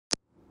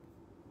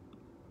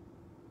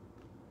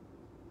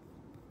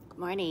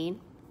morning.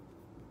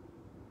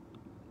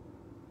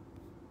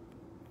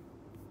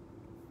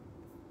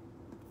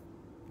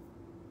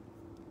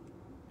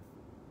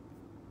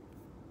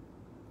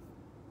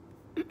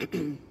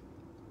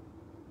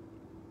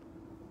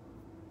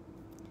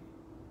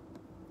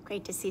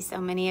 Great to see so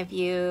many of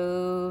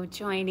you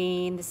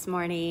joining this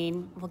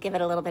morning. We'll give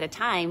it a little bit of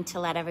time to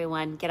let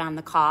everyone get on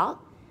the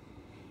call.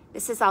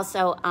 This is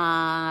also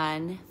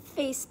on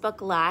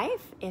Facebook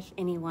Live, if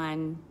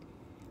anyone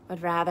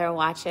would rather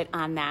watch it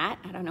on that.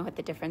 I don't know what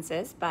the difference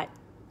is, but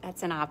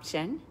that's an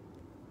option.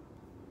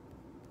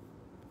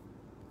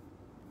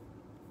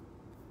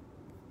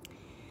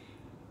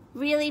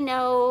 Really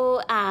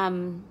no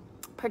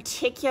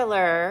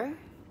particular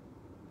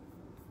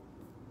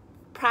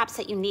props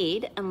that you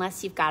need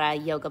unless you've got a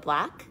yoga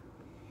block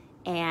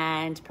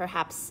and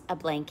perhaps a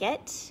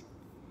blanket.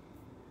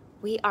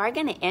 We are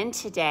going to end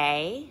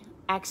today,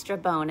 extra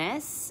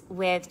bonus,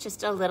 with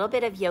just a little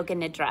bit of yoga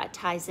nidra. It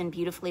ties in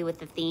beautifully with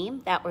the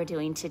theme that we're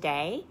doing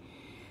today.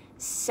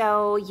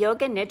 So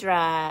yoga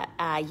nidra,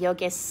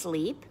 yoga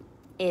sleep,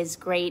 is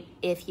great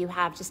if you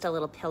have just a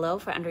little pillow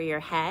for under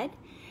your head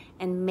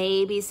and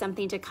maybe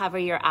something to cover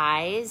your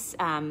eyes,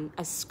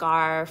 a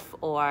scarf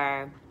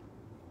or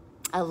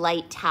a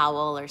light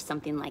towel or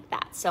something like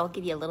that. So I'll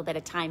give you a little bit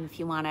of time if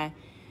you want to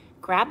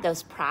grab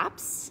those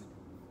props.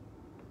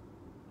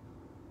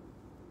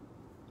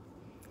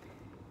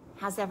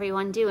 How's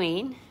everyone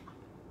doing?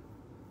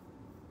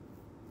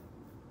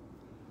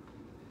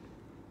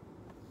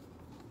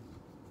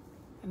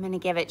 I'm going to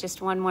give it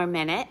just one more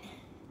minute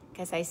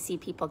because I see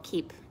people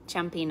keep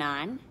jumping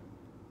on.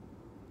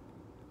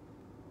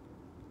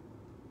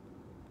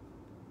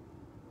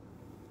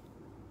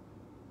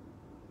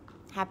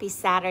 Happy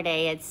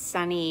Saturday. It's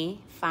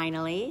sunny,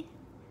 finally.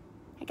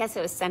 I guess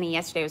it was sunny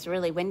yesterday. It was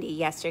really windy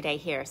yesterday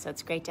here, so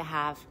it's great to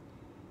have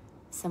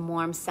some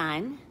warm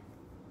sun.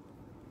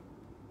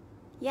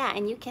 Yeah,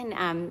 and you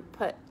can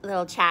put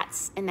little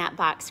chats in that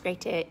box.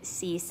 Great to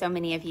see so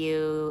many of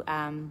you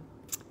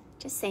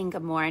just saying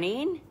good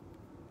morning.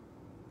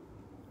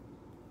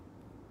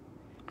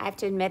 I have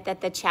to admit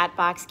that the chat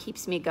box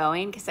keeps me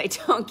going because I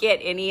don't get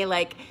any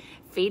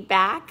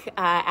feedback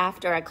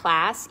after a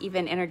class,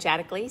 even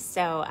energetically.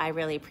 So I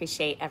really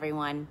appreciate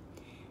everyone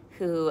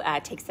who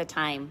takes the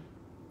time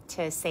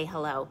to say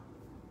hello.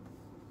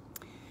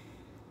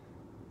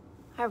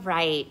 All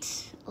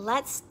right,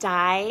 let's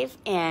dive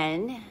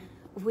in.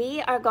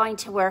 We are going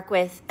to work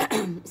with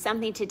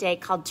something today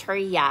called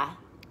Turiya,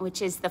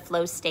 which is the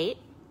flow state.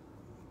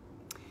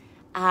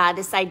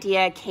 This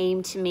idea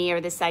came to me, or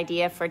this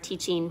idea for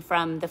teaching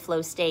from the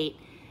flow state,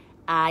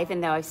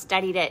 even though I've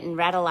studied it and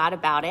read a lot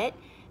about it,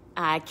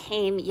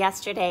 came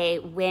yesterday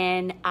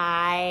when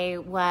I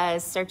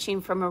was searching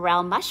for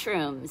morel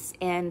mushrooms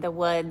in the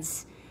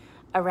woods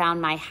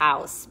around my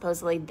house.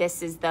 Supposedly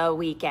this is the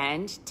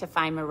weekend to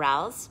find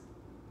morels.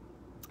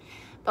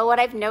 But what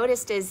I've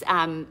noticed is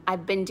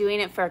I've been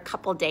doing it for a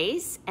couple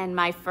days, and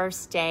my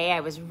first day I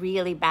was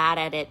really bad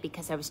at it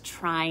because I was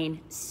trying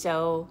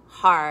so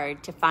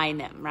hard to find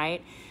them, right?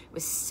 I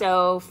was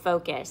so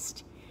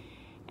focused.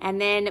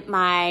 And then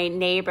my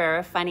neighbor,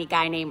 a funny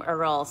guy named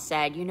Earl,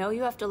 said, you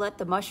have to let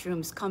the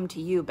mushrooms come to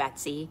you,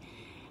 Betsy.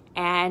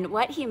 And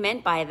what he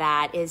meant by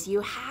that is you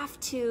have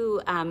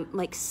to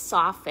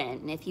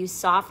soften. If you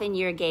soften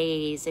your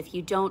gaze, if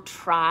you don't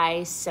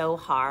try so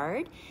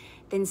hard,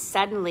 then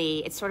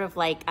suddenly it's sort of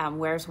like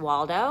Where's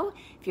Waldo?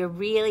 If you're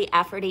really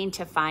efforting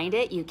to find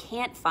it, you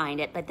can't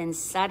find it, but then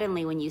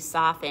suddenly when you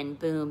soften,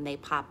 boom, they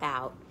pop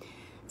out.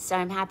 So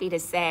I'm happy to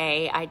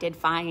say I did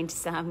find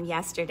some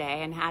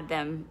yesterday and had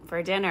them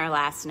for dinner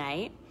last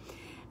night.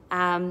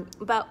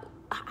 But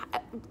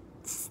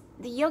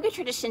the yoga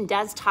tradition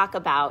does talk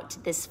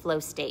about this flow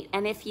state.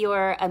 And if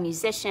you're a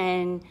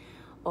musician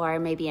or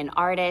maybe an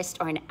artist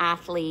or an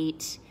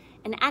athlete,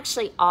 and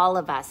actually all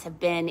of us have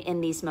been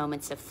in these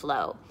moments of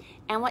flow.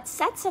 And what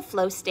sets a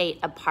flow state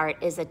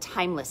apart is a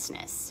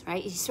timelessness,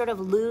 right? You sort of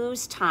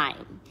lose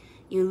time.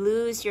 You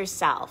lose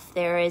yourself.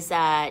 There is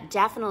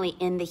definitely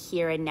in the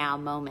here and now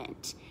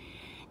moment.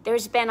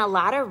 There's been a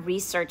lot of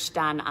research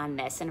done on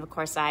this, and of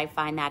course I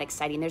find that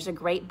exciting. There's a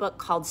great book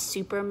called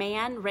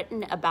Superman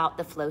written about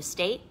the flow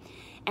state.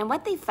 And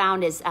what they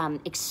found is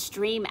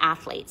extreme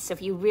athletes. So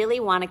if you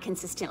really want to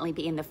consistently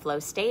be in the flow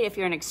state, if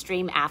you're an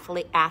extreme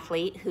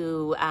athlete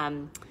who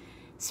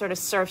sort of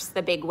surfs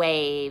the big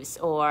waves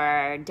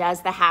or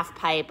does the half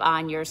pipe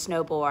on your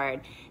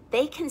snowboard,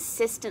 they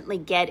consistently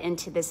get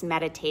into this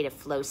meditative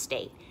flow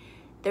state.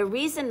 The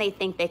reason they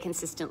think they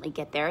consistently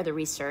get there, the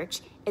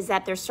research, is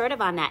that they're sort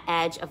of on that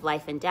edge of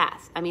life and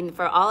death. I mean,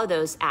 for all of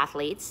those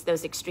athletes,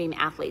 those extreme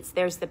athletes,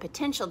 there's the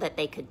potential that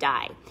they could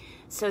die.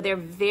 So they're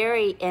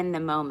very in the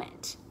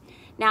moment.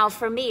 Now,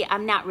 for me,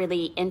 I'm not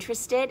really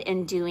interested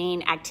in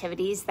doing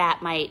activities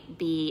that might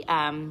be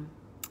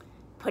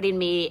putting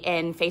me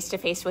in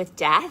face-to-face with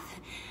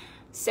death.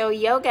 So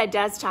yoga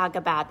does talk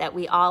about that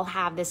we all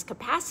have this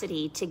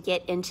capacity to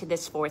get into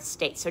this fourth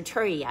state. So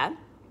Turiya,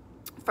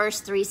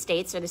 first three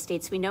states are the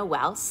states we know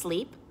well: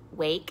 sleep,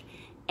 wake,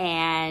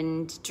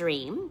 and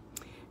dream.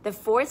 The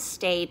fourth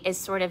state is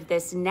sort of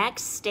this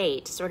next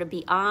state, sort of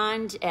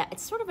beyond,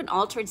 it's sort of an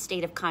altered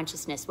state of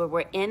consciousness where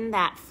we're in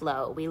that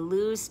flow. We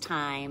lose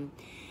time.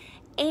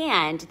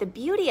 And the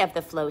beauty of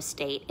the flow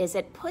state is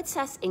it puts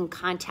us in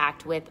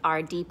contact with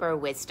our deeper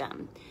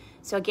wisdom.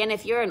 So again,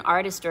 if you're an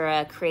artist or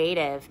a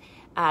creative,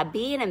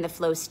 being in the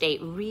flow state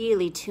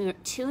really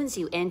tunes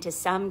you into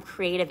some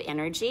creative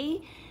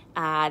energy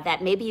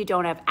that maybe you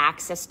don't have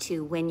access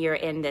to when you're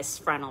in this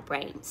frontal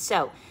brain.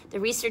 So the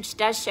research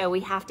does show we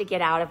have to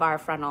get out of our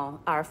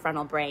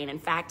frontal brain. In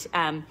fact,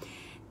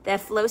 the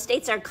flow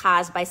states are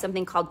caused by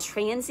something called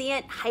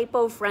transient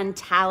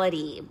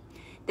hypofrontality.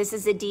 This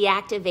is a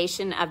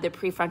deactivation of the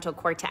prefrontal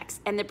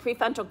cortex. And the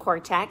prefrontal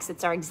cortex,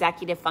 it's our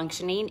executive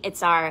functioning,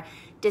 it's our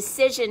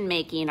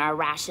decision-making, our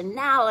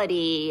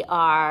rationality,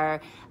 our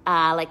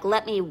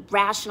let me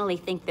rationally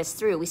think this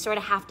through. We sort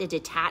of have to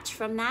detach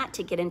from that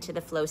to get into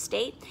the flow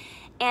state.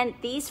 And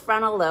these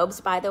frontal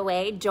lobes, by the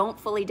way, don't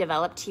fully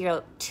develop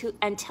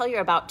until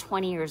you're about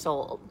 20 years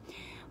old,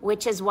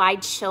 which is why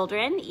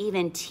children,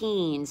 even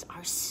teens,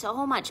 are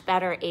so much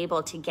better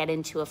able to get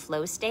into a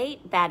flow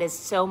state that is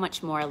so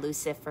much more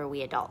elusive for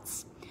we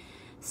adults.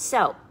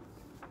 So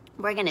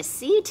we're going to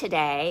see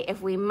today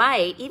if we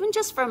might, even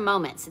just for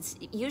moments, it's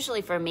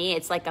usually for me,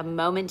 it's like a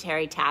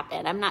momentary tap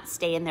in. I'm not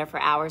staying there for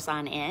hours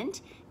on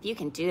end. If you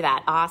can do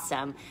that,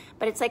 awesome.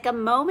 But it's like a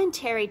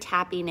momentary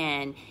tapping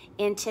in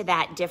into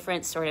that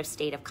different sort of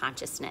state of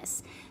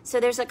consciousness. So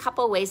there's a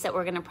couple ways that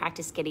we're going to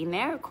practice getting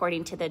there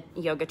according to the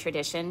yoga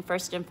tradition.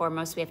 First and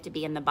foremost, we have to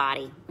be in the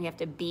body. We have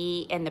to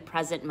be in the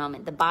present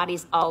moment. The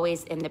body's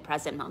always in the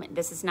present moment.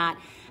 This is not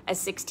a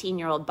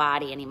 16-year-old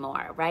body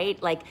anymore,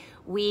 right? Like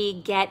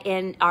we get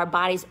in, our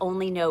bodies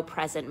only know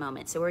present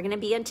moment. So we're going to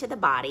be into the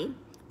body.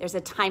 There's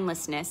a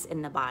timelessness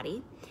in the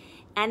body.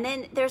 And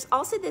then there's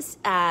also this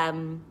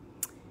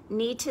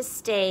need to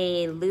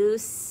stay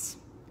loose,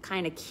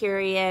 kind of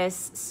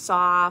curious,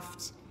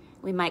 soft.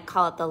 We might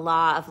call it the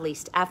law of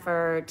least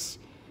effort,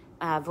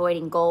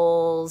 avoiding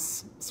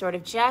goals, sort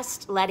of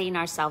just letting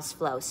ourselves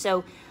flow.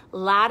 So a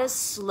lot of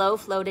slow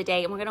flow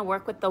today, and we're going to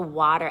work with the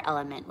water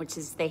element, which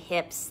is the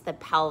hips, the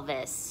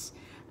pelvis.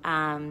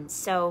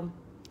 So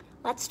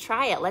let's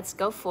try it. Let's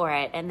go for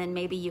it. And then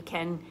maybe you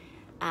can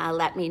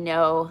let me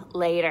know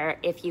later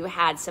if you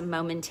had some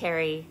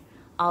momentary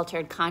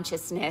altered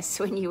consciousness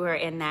when you were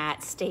in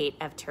that state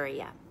of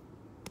Turiya.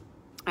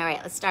 All right,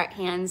 let's start.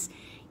 Hands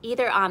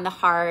either on the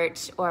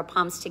heart or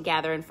palms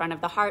together in front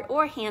of the heart,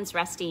 or hands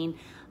resting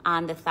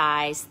on the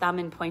thighs, thumb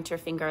and pointer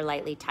finger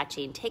lightly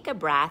touching. Take a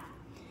breath.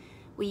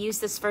 We use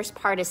this first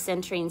part of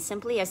centering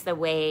simply as the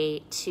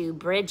way to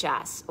bridge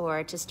us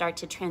or to start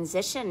to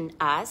transition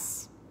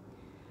us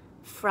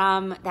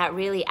from that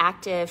really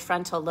active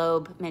frontal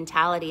lobe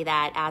mentality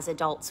that as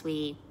adults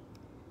we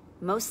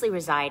mostly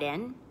reside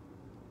in.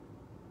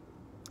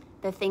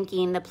 The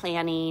thinking, the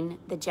planning,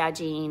 the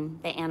judging,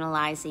 the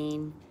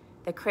analyzing,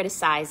 the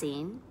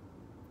criticizing.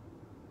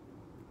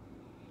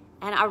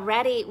 And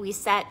already we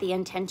set the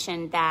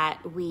intention that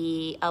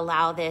we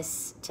allow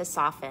this to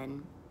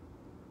soften.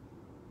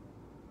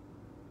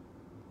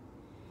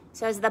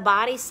 So as the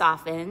body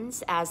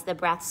softens, as the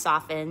breath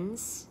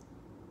softens,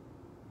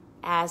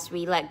 as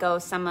we let go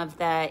some of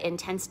the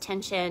intense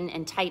tension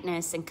and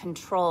tightness and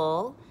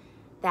control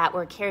that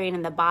we're carrying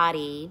in the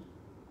body,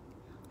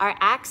 our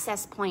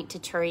access point to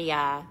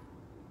Turiya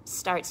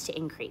starts to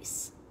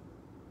increase.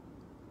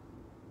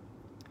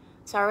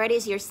 So already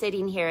as you're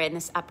sitting here in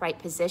this upright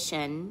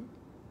position,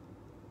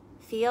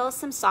 feel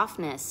some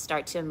softness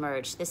start to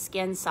emerge, the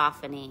skin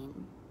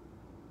softening,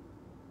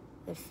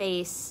 the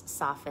face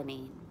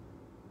softening,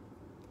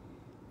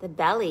 the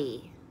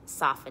belly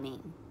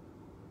softening.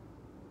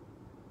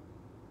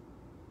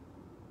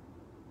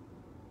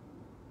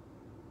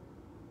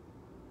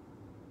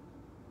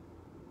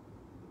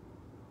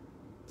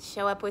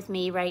 Show up with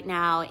me right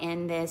now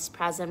in this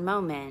present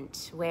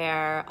moment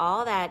where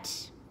all that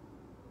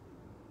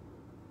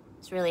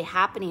is really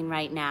happening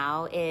right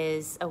now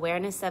is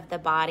awareness of the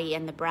body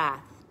and the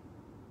breath.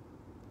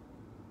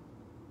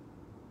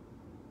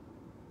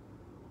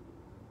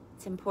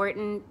 It's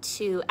important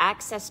to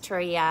access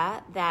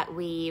Turiya that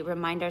we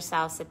remind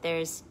ourselves that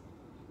there's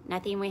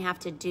nothing we have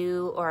to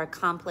do or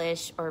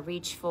accomplish or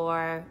reach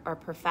for or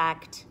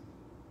perfect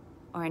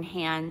or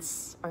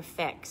enhance or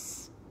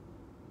fix.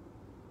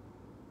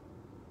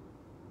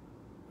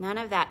 None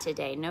of that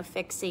today. No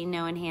fixing,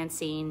 no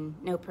enhancing,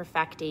 no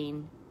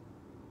perfecting.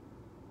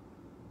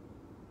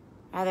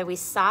 Rather, we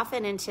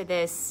soften into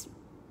this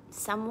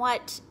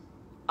somewhat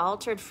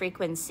altered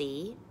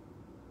frequency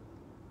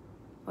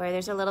where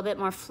there's a little bit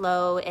more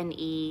flow and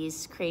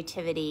ease,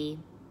 creativity,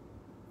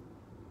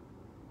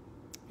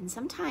 and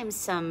sometimes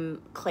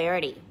some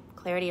clarity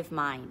of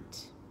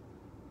mind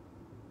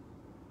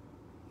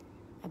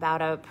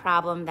about a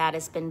problem that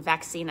has been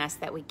vexing us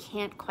that we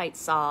can't quite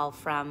solve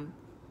from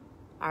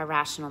our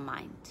rational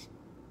mind.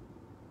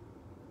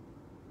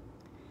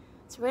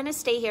 So we're going to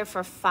stay here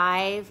for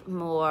 5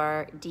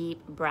 more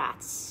deep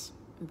breaths.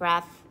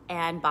 Breath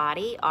and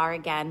body are,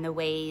 again, the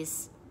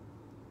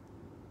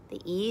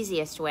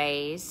easiest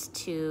ways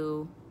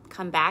to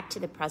come back to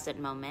the present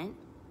moment.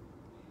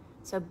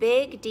 So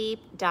big,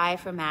 deep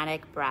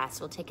diaphragmatic breaths.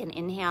 We'll take an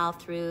inhale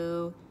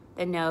through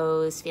the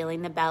nose,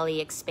 feeling the belly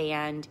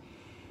expand.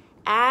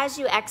 As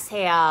you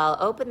exhale,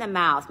 open the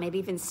mouth, maybe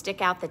even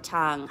stick out the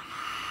tongue.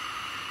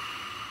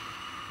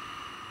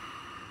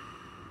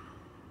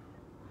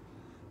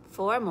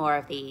 4 more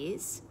of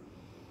these.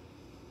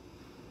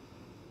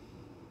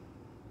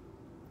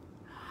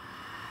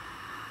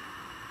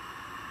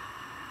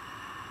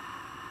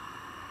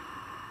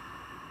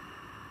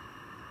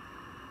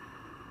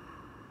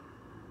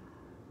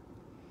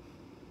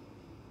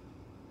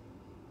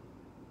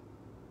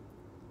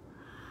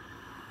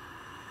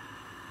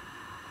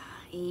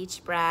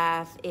 Each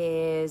breath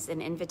is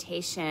an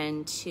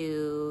invitation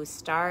to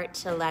start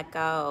to let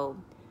go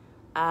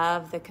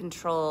of the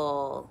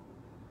control,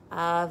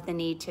 of the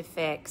need to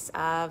fix,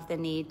 of the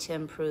need to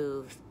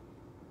improve.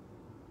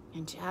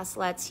 And just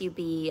lets you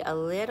be a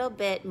little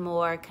bit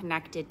more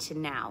connected to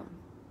now.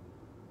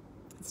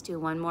 Let's do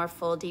one more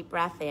full deep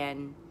breath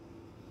in.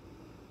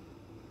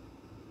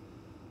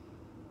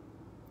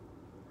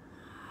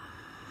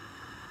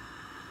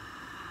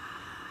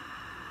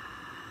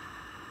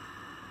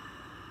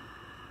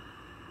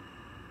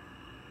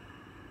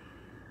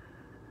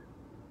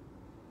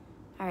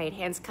 All right,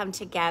 hands come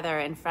together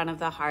in front of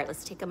the heart.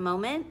 Let's take a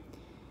moment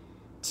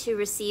to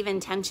receive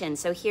intention.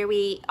 So here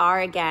we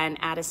are again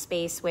at a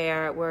space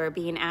where we're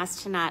being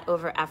asked to not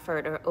over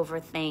effort or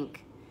overthink.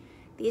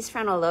 These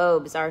frontal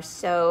lobes are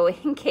so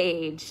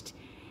engaged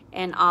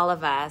in all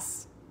of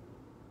us.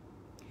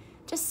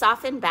 Just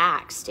soften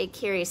back, stay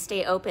curious,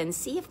 stay open.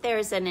 See if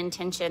there's an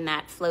intention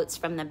that floats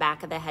from the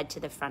back of the head to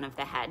the front of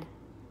the head.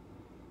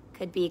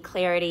 Could be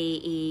clarity,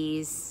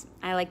 ease.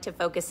 I like to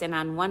focus in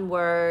on one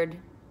word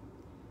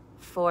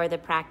for the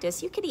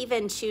practice. You could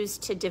even choose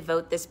to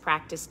devote this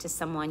practice to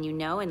someone you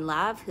know and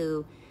love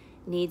who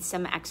needs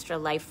some extra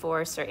life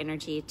force or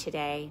energy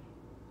today.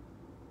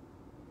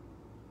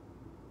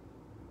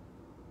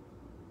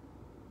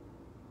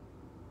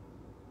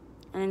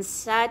 And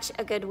such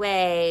a good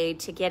way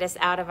to get us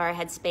out of our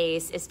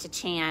headspace is to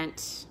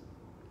chant.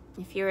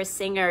 If you're a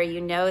singer, you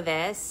know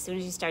this. As soon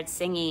as you start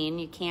singing,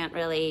 you can't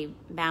really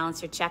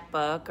balance your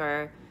checkbook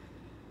or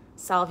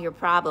solve your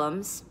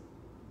problems.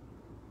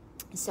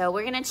 So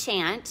we're going to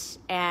chant,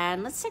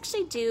 and let's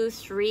actually do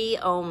 3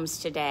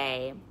 ohms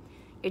today.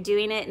 You're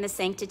doing it in the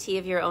sanctity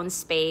of your own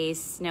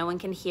space. No one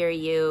can hear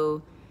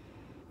you.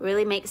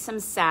 Really make some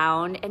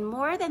sound. And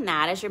more than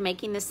that, as you're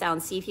making the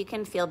sound, see if you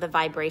can feel the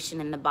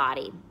vibration in the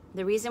body.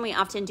 The reason we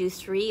often do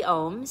 3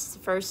 ohms, the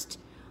first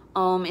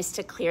ohm is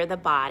to clear the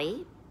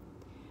body.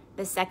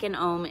 The second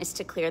ohm is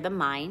to clear the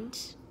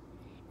mind.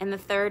 And the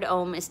third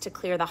ohm is to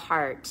clear the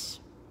heart.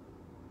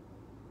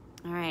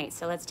 All right,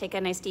 so let's take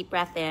a nice deep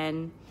breath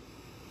in.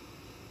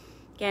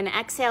 Again,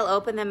 exhale,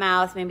 open the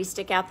mouth, maybe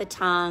stick out the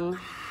tongue.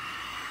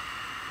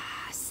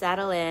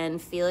 Settle in,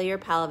 feel your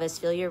pelvis,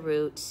 feel your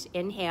roots.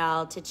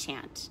 Inhale to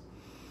chant.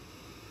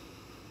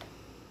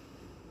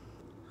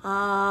 Now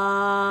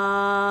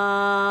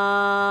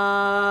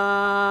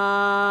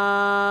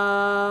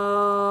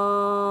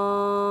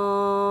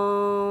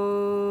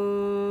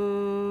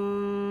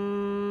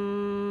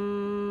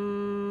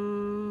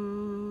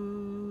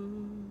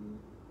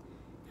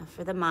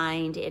for the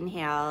mind,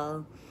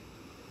 inhale.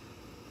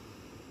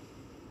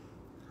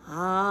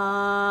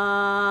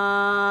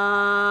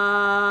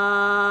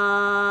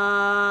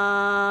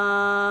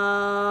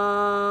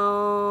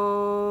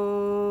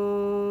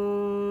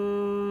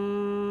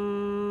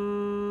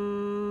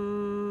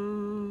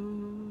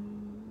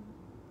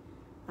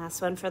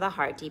 Last one for the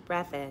heart. Deep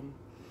breath in.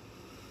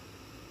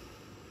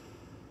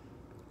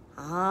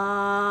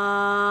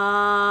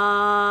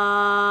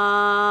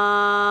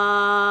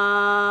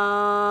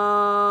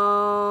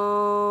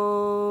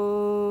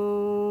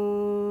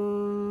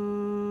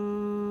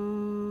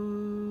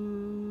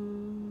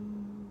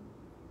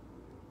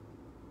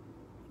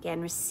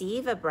 Again,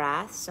 receive a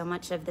breath. So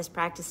much of this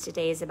practice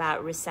today is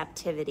about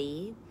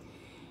receptivity.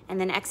 And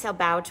then exhale,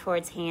 bow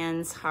towards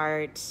hands,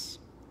 heart.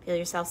 Feel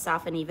yourself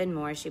soften even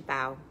more as you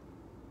bow.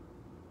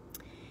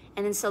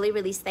 And then slowly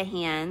release the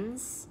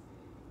hands.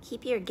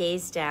 Keep your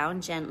gaze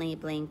down. Gently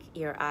blink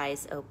your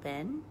eyes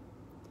open.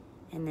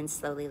 And then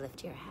slowly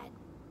lift your head.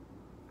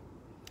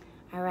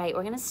 All right,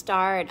 we're going to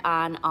start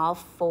on all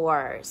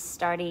fours,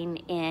 starting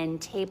in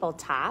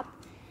tabletop.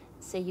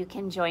 So you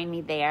can join me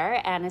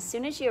there. And as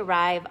soon as you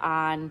arrive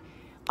on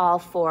all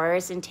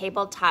fours in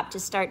tabletop,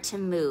 just start to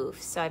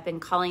move. So I've been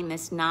calling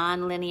this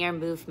non-linear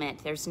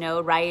movement. There's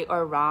no right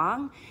or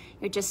wrong.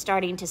 You're just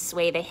starting to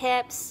sway the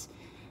hips,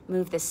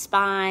 move the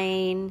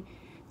spine,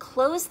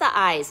 close the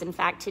eyes. In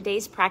fact,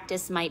 today's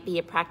practice might be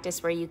a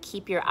practice where you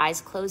keep your eyes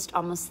closed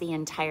almost the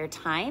entire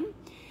time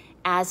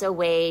as a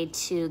way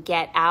to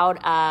get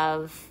out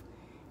of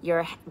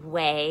your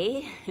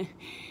way,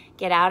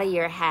 get out of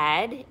your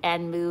head,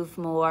 and move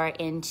more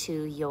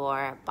into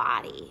your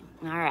body.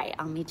 All right,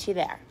 I'll meet you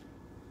there.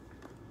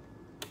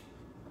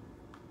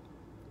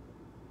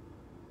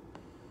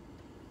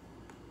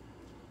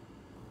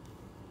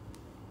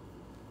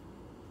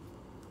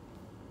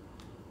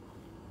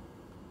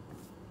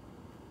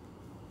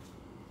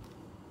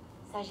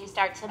 So as you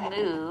start to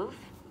move,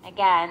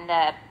 again,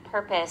 the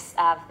purpose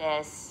of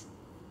this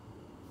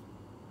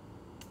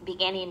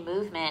beginning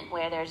movement,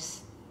 where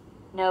there's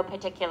no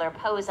particular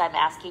pose I'm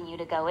asking you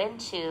to go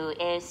into,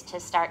 is to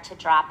start to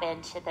drop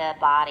into the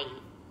body.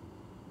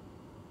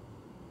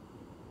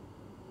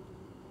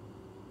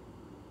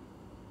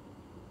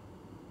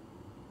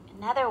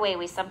 Another way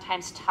we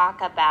sometimes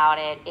talk about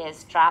it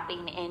is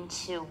dropping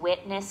into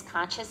witness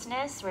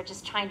consciousness. We're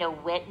just trying to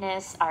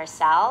witness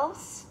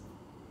ourselves.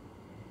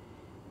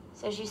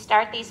 So as you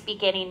start these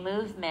beginning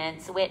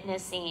movements,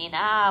 witnessing,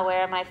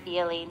 where am I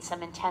feeling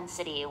some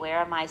intensity? Where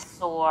am I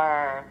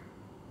sore?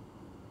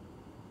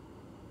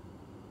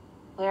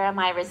 Where am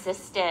I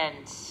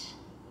resistant?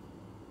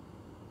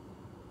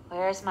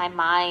 Where's my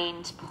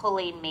mind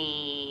pulling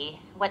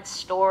me? What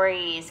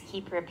stories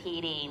keep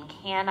repeating?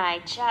 Can I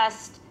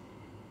just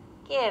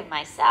give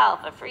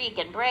myself a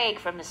freaking break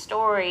from the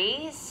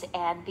stories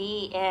and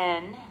be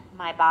in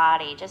my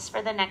body just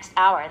for the next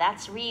hour?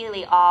 That's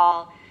really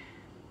all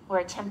we're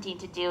attempting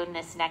to do in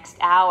this next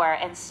hour.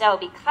 And so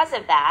because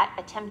of that,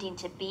 attempting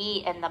to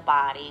be in the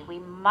body, we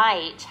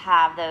might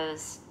have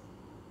those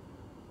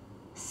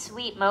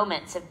sweet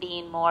moments of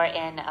being more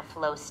in a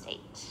flow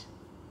state.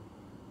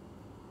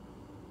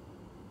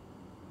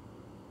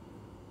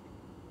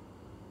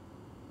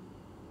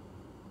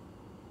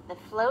 The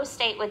flow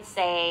state would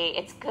say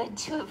it's good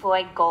to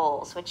avoid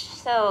goals, which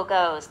so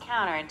goes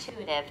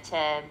counterintuitive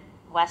to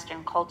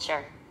Western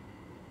culture.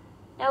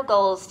 No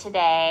goals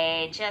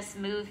today, just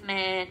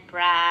movement,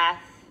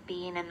 breath,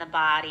 being in the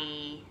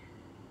body,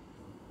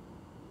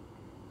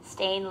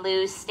 staying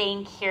loose,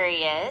 staying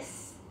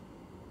curious,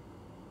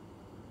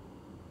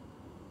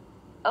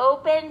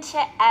 open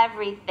to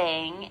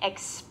everything,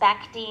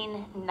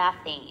 expecting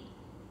nothing.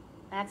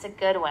 That's a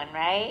good one,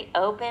 right?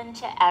 Open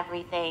to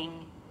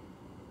everything,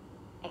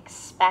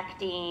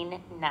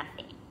 expecting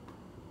nothing.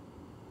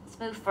 Let's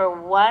move for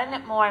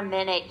one more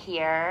minute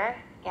here.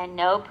 Again,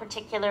 no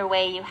particular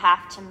way you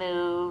have to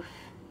move.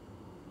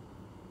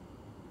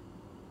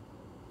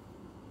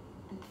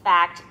 In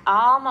fact,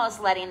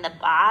 almost letting the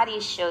body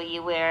show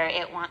you where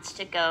it wants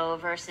to go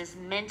versus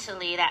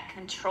mentally that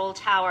control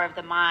tower of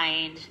the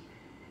mind.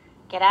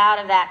 Get out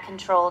of that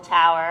control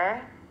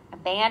tower,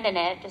 abandon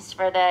it just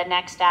for the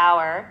next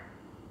hour,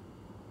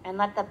 and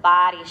let the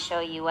body show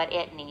you what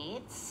it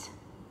needs.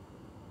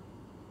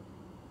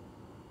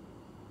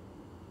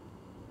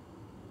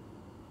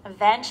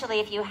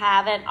 Eventually, if you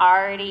haven't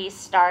already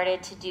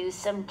started to do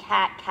some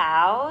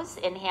cat-cows,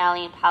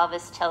 inhaling,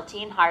 pelvis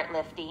tilting, heart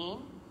lifting.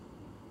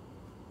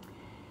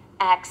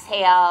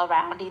 Exhale,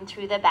 rounding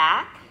through the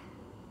back.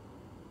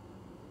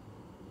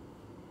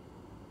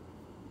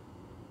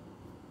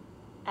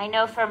 I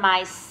know for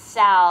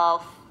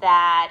myself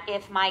that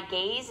if my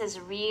gaze is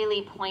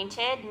really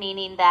pointed,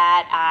 meaning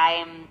that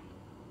I'm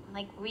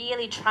like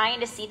really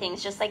trying to see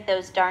things, just like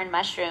those darn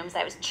mushrooms,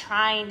 I was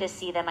trying to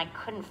see them, I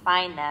couldn't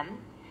find them.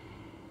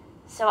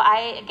 So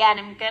I'm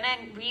going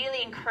to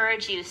really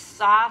encourage you,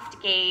 soft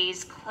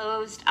gaze,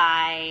 closed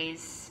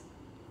eyes.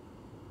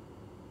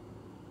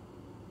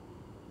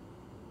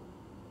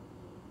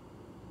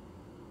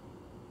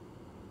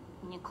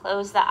 When you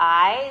close the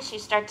eyes, you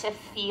start to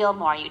feel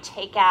more. You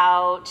take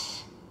out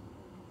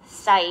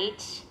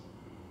sight,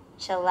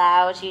 which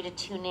allows you to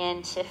tune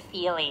in to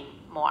feeling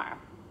more.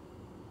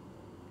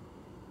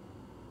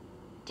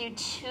 Do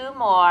 2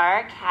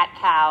 more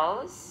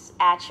cat-cows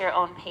at your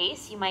own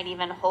pace. You might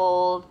even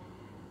hold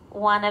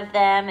one of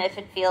them if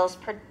it feels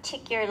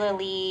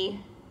particularly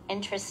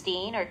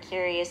interesting or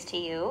curious to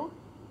you.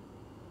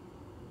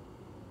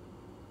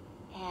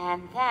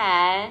 And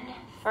then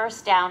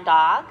first down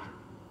dog.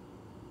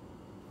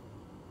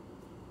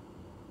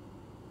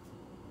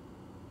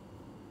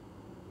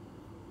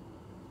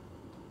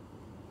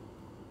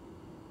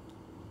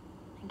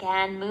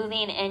 Again,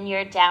 moving in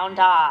your down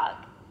dog.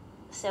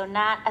 So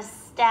not a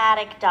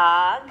static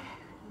dog,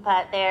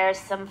 but there's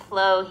some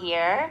flow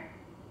here.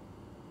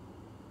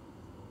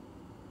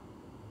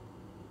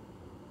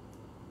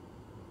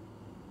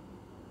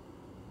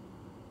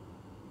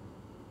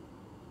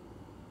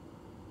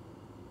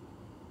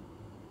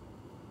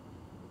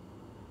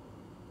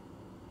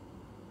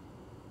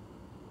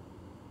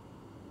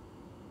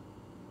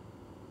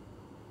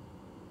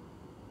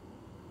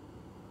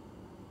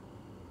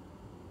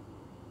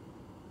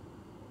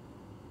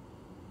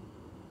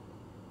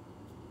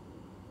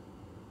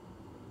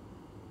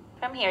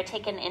 From here,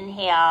 take an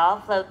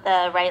inhale, float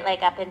the right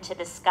leg up into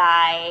the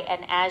sky,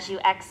 and as you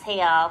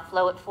exhale,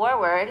 flow it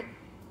forward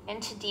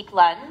into deep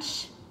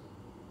lunge.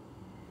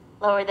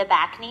 Lower the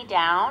back knee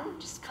down,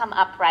 just come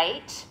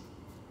upright.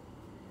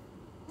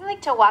 I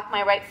like to walk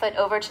my right foot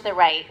over to the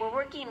right. We're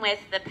working with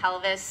the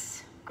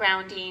pelvis,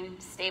 grounding,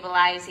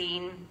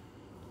 stabilizing,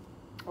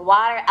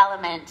 water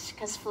element,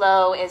 because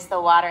flow is the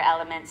water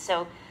element.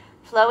 So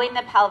flowing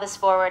the pelvis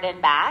forward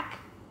and back.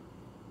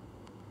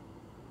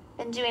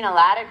 Been doing a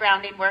lot of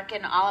grounding work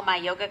in all of my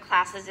yoga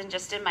classes and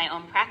just in my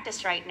own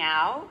practice right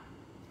now.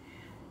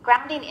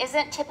 Grounding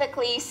isn't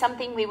typically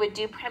something we would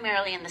do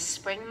primarily in the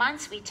spring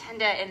months. We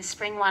tend to, in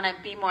spring, want to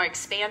be more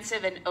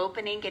expansive and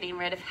opening, getting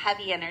rid of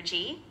heavy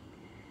energy.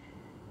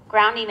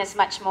 Grounding is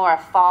much more a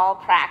fall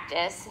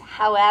practice.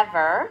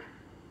 However,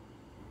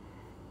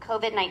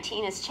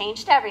 COVID-19 has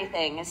changed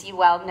everything, as you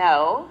well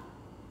know.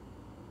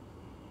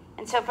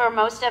 And so for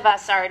most of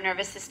us, our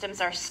nervous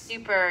systems are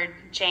super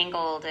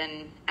jangled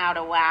and out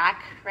of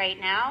whack right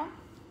now.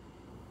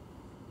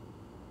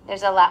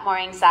 There's a lot more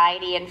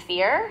anxiety and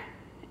fear.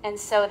 And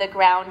so the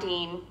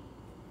grounding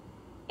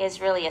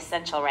is really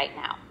essential right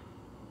now.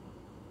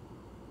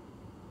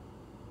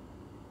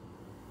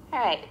 All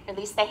right,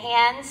 release the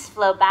hands,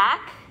 flow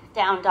back,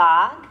 down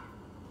dog.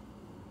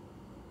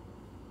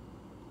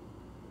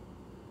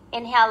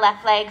 Inhale,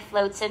 left leg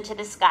floats into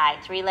the sky.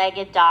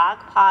 Three-legged dog,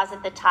 pause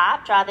at the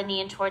top, draw the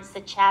knee in towards the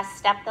chest,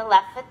 step the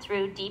left foot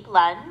through, deep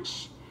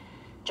lunge.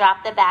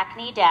 Drop the back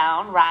knee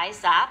down,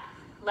 rise up,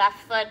 left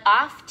foot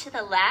off to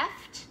the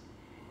left.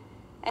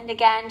 And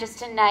again,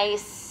 just a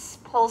nice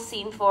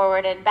pulsing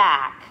forward and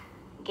back.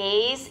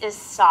 Gaze is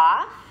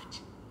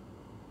soft.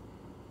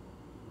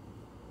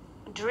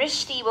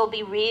 Drishti will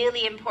be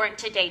really important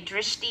today.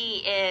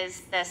 Drishti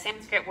is the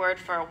Sanskrit word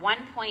for 1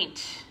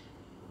 point.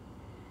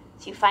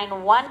 So you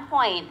find 1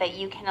 point that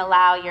you can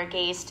allow your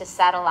gaze to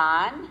settle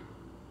on.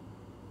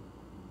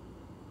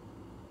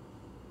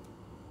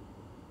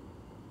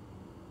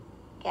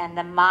 Again,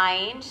 the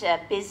mind, a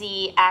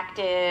busy,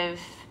 active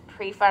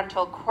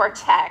prefrontal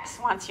cortex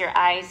wants your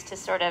eyes to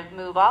sort of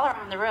move all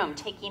around the room,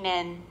 taking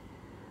in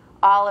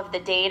all of the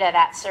data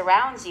that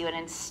surrounds you. And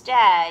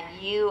instead,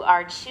 you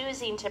are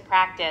choosing to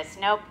practice,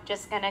 nope,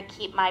 just going to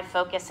keep my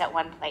focus at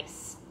one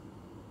place.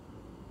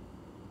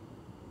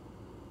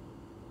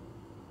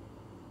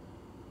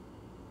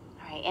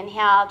 All right,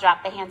 inhale,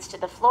 drop the hands to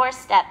the floor,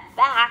 step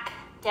back,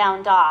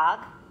 down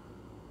dog.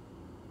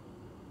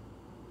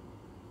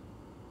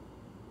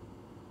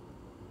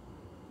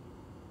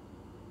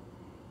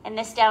 In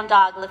this down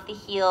dog, lift the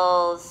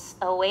heels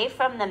away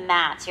from the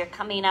mat. So you're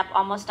coming up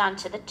almost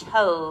onto the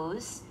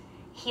toes.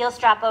 Heels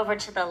drop over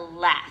to the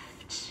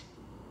left.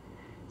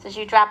 So as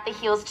you drop the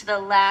heels to the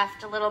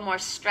left, a little more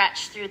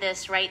stretch through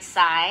this right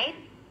side.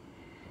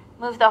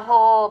 Move the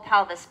whole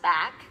pelvis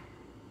back.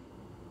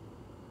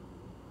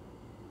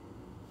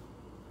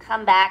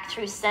 Come back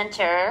through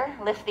center.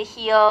 Lift the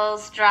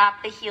heels,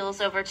 drop the heels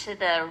over to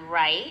the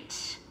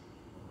right.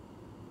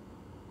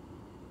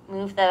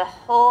 Move the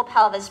whole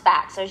pelvis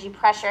back. So as you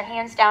press your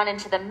hands down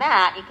into the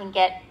mat, you can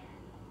get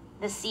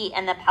the seat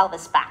and the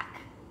pelvis back.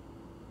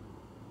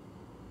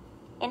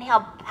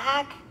 Inhale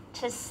back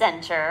to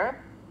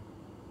center.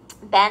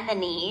 Bend the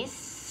knees.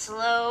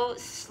 Slow,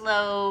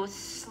 slow,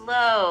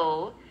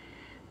 slow.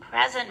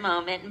 Present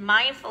moment,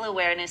 mindful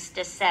awareness,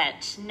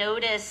 descent.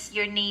 Notice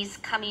your knees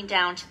coming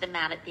down to the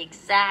mat at the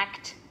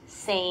exact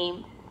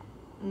same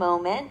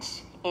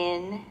moment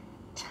in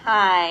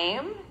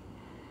time.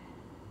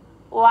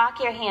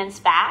 Walk your hands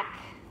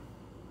back.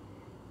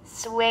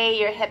 Sway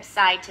your hips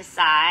side to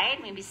side.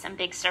 Maybe some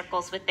big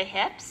circles with the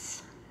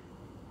hips.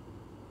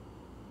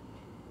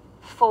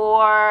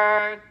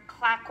 4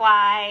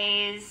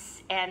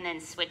 clockwise, and then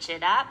switch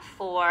it up.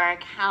 4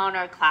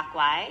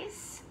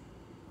 counterclockwise.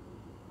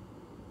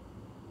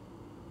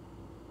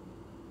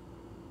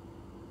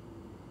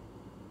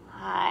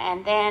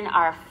 And then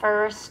our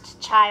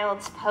first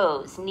child's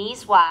pose.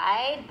 Knees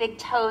wide, big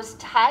toes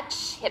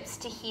touch, hips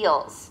to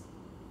heels.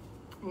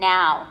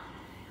 Now,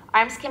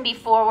 arms can be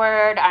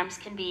forward, arms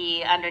can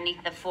be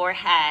underneath the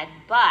forehead,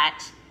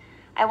 but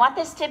I want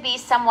this to be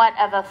somewhat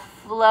of a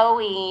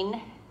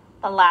flowing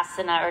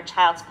balasana or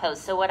child's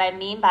pose. So what I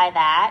mean by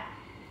that,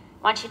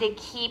 I want you to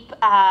keep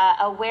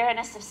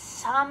awareness of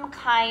some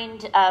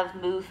kind of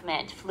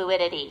movement,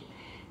 fluidity.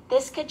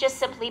 This could just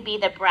simply be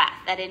the breath,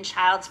 that in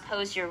child's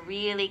pose you're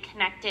really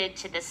connected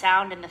to the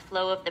sound and the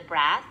flow of the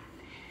breath.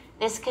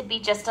 This could be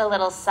just a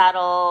little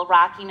subtle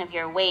rocking of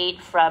your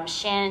weight from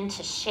shin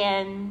to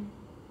shin.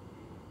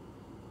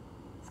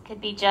 This could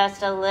be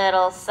just a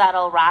little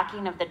subtle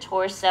rocking of the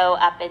torso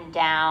up and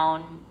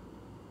down.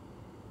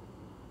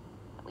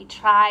 We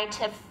try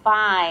to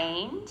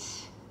find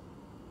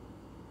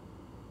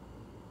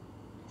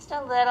just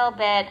a little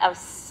bit of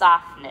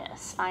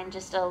softness. Find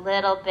just a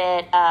little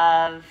bit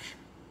of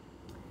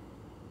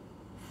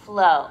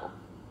flow.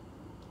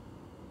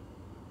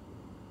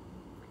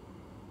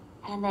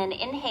 And then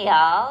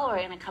inhale,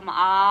 we're going to come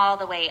all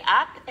the way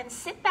up and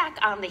sit back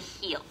on the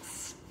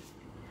heels.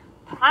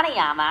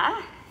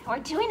 Pranayama, we're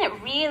doing it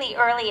really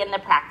early in the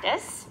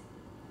practice.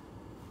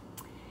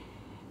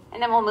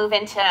 And then we'll move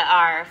into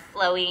our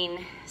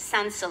flowing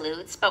sun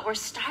salutes. But we're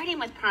starting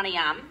with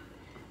pranayama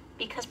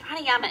because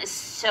pranayama is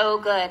so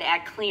good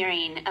at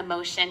clearing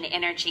emotion,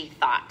 energy,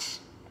 thought.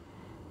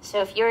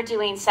 So if you're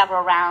doing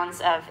several rounds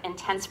of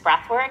intense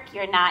breath work,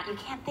 you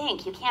can't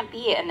think, you can't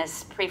be in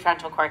this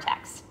prefrontal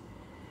cortex.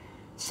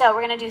 So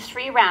we're going to do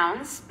 3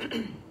 rounds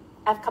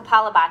of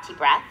Kapalabhati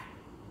breath.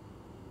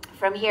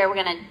 From here, we're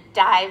going to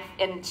dive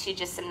into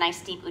just some nice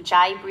deep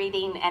Ujjayi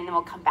breathing, and then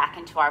we'll come back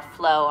into our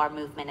flow, our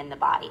movement in the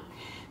body.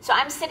 So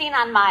I'm sitting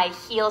on my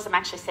heels. I'm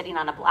actually sitting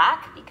on a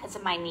block because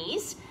of my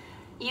knees.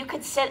 You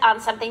could sit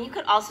on something. You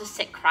could also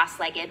sit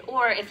cross-legged,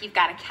 or if you've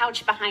got a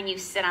couch behind you,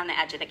 sit on the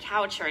edge of the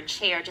couch or a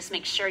chair. Just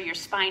make sure your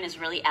spine is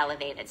really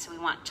elevated. So we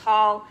want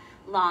tall,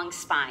 long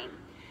spine.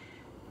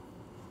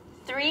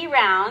 3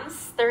 rounds,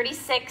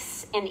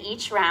 36 in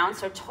each round,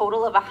 so a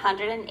total of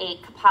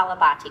 108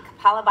 Kapalabhati.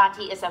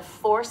 Kapalabhati is a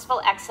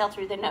forceful exhale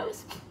through the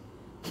nose.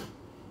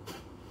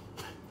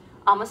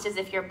 Almost as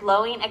if you're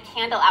blowing a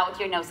candle out with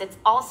your nose. It's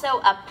also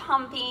a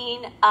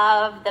pumping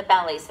of the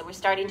belly. So we're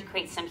starting to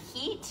create some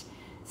heat,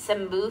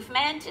 some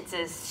movement. It's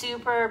a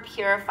super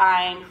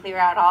purifying, clear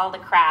out all the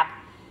crap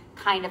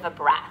kind of a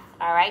breath.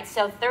 All right,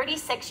 so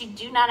 36, you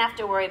do not have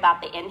to worry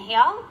about the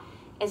inhale.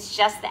 It's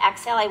just the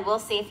exhale. I will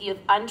say if you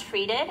have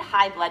untreated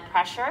high blood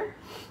pressure,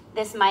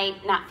 this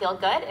might not feel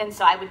good. And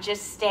so I would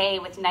just stay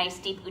with nice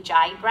deep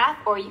Ujjayi breath,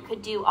 or you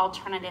could do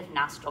alternative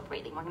nostril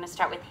breathing. We're going to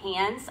start with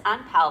hands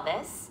on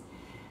pelvis.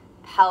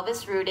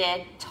 Pelvis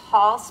rooted,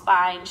 tall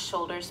spine,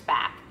 shoulders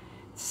back.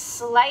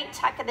 Slight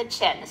tuck of the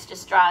chin. This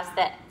just draws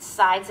the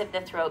sides of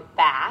the throat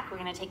back. We're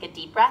going to take a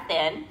deep breath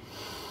in.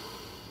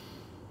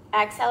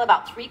 Exhale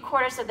about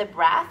 3/4 of the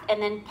breath,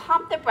 and then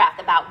pump the breath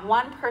about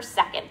 1 per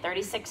second,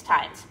 36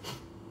 times.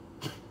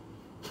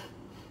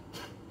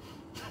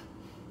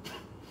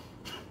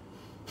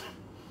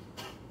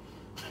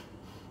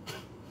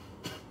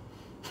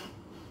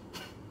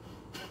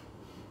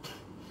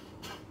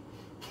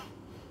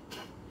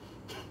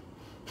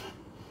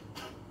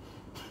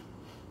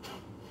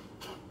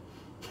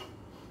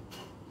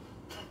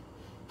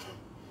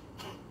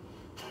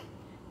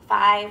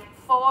 Five,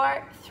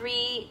 4,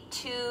 3,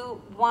 2,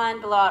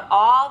 1. Blow out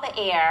all the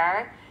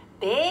air.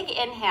 Big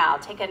inhale.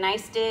 Take a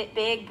nice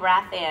big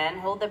breath in.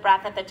 Hold the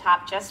breath at the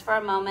top just for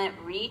a moment.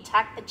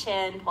 Retuck the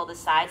chin. Pull the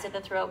sides of the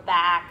throat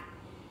back.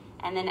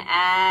 And then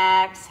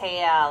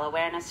exhale.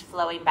 Awareness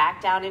flowing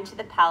back down into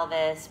the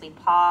pelvis. We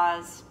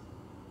pause.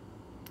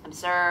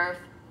 Observe.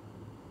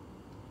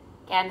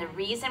 Again, the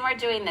reason we're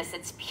doing this,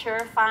 it's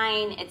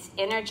purifying, it's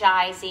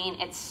energizing.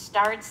 It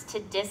starts to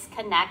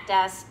disconnect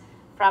us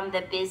from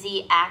the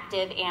busy,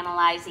 active,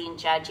 analyzing,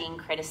 judging,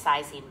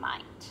 criticizing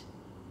mind.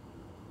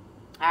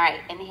 All right,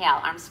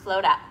 inhale, arms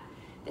float up.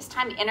 This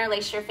time,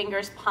 interlace your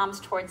fingers, palms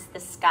towards the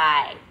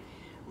sky.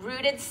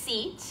 Rooted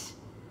seat,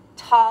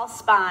 tall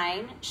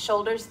spine,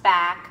 shoulders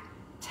back,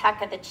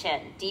 tuck of the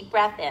chin. Deep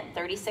breath in,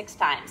 36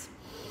 times.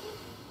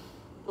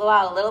 Blow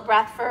out a little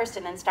breath first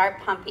and then start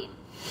pumping.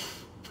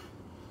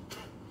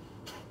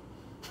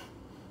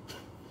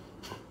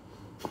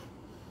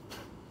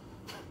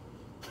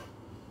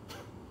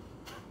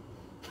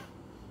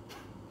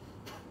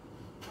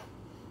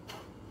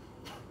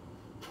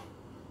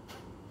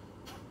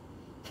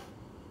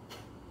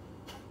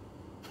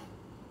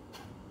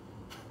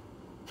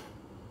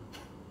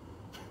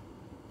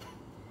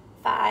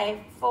 Five,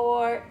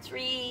 4,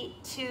 3,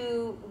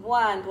 2,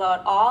 1. Blow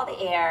out all the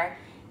air.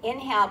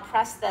 Inhale,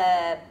 press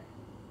the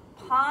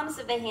palms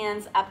of the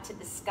hands up to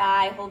the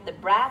sky. Hold the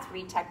breath,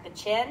 retuck the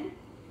chin.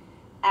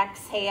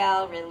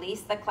 Exhale,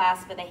 release the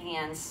clasp of the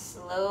hands.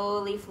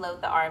 Slowly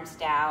float the arms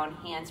down.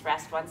 Hands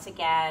rest once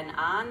again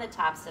on the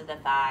tops of the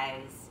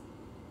thighs.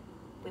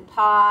 We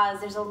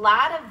pause. There's a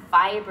lot of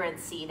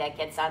vibrancy that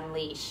gets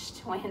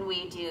unleashed when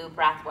we do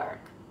breath work.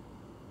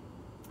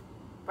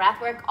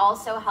 Breathwork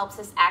also helps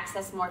us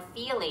access more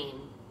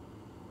feeling.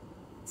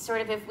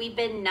 Sort of if we've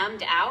been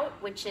numbed out,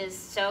 which is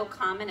so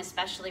common,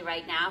 especially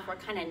right now, if we're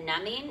kind of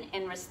numbing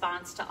in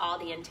response to all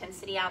the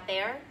intensity out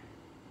there,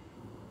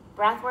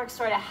 breathwork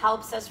sort of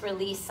helps us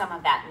release some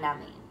of that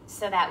numbing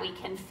so that we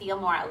can feel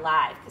more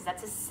alive, because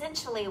that's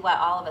essentially what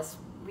all of us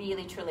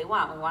really, truly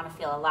want. We want to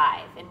feel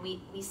alive, and we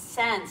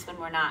sense when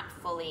we're not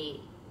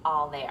fully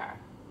all there.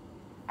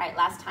 All right,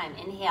 last time,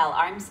 inhale,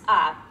 arms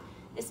up.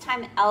 This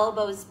time,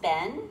 elbows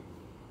bend.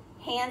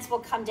 Hands will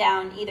come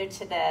down either to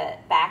the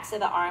backs of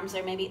the arms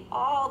or maybe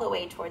all the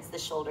way towards the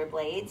shoulder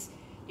blades.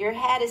 Your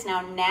head is now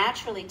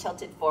naturally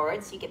tilted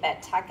forward, so you get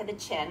that tuck of the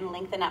chin,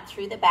 lengthen up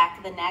through the back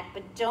of the neck,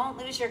 but don't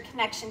lose your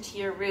connection to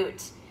your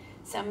root.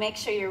 So make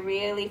sure you're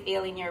really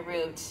feeling your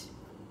root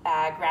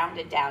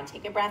grounded down.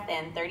 Take a breath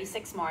in,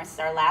 36 more. This is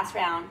our last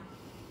round.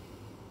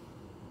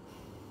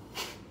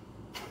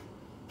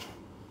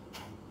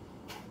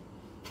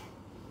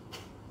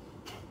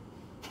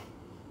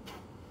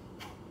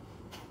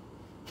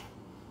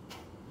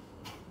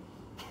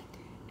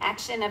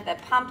 Action of the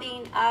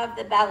pumping of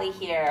the belly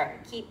here.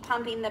 Keep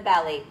pumping the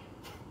belly.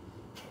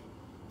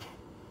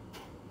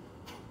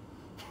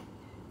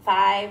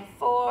 5,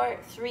 4,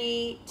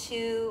 3,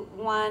 2,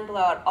 1.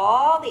 Blow out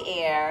all the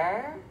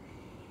air.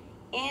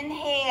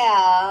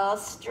 Inhale,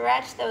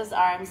 stretch those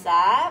arms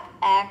up.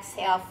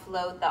 Exhale,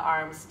 float the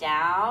arms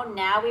down.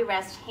 Now we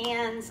rest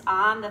hands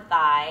on the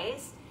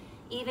thighs.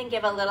 Even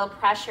give a little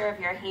pressure of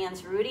your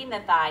hands rooting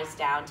the thighs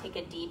down. Take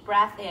a deep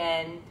breath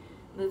in.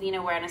 Moving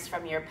awareness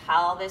from your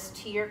pelvis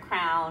to your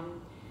crown.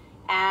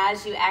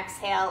 As you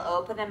exhale,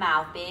 open the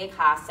mouth, big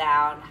ha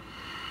sound.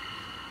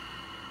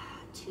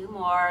 2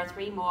 more,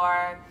 3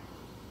 more.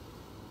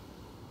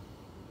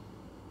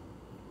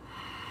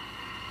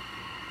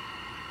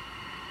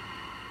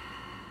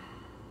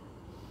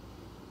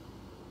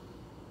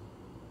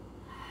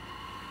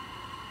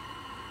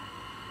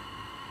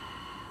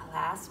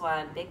 Last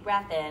one, big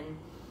breath in.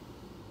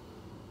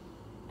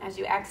 As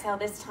you exhale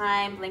this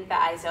time, blink the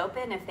eyes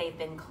open if they've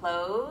been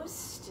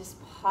closed. Just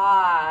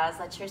pause,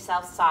 let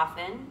yourself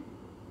soften.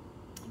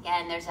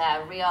 Again, there's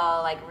a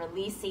real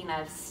releasing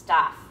of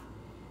stuff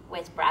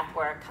with breath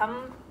work.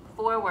 Come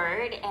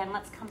forward and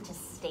let's come to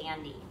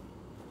standing.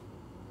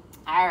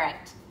 All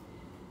right.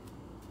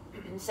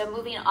 So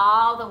moving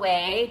all the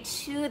way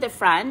to the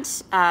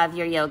front of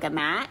your yoga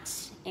mat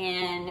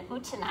in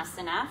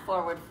Uttanasana,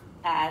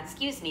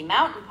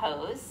 mountain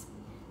pose.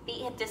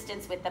 Feet hip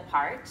distance width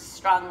apart,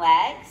 strong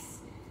legs,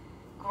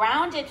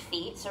 grounded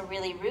feet, so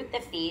really root the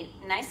feet,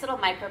 nice little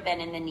micro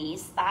bend in the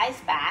knees, thighs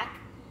back,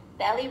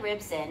 belly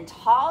ribs in,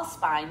 tall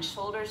spine,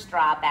 shoulders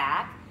draw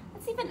back.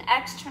 Let's even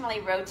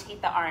externally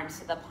rotate the arms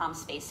so the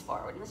palms face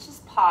forward. Let's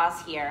just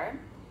pause here.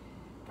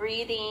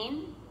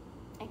 Breathing,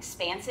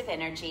 expansive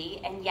energy,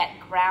 and yet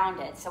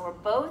grounded. So we're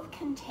both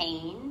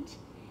contained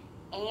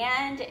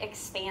and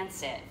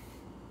expansive.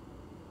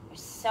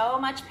 There's so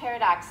much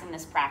paradox in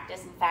this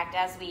practice. In fact,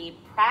 as we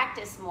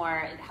practice more,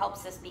 it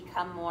helps us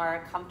become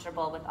more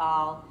comfortable with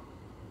all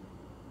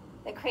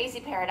the crazy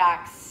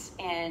paradox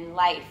in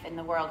life, in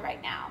the world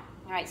right now.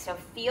 All right, so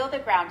feel the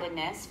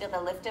groundedness, feel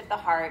the lift of the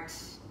heart.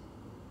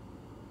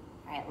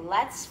 All right,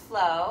 let's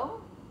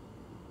flow,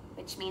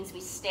 which means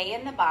we stay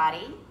in the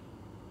body,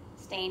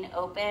 staying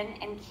open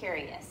and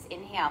curious.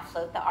 Inhale,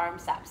 float the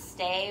arms up.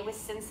 Stay with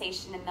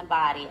sensation in the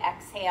body.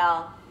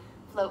 Exhale,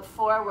 float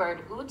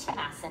forward,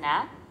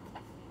 Uttanasana.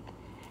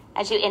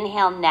 As you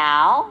inhale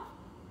now,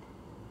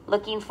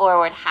 looking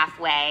forward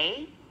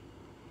halfway.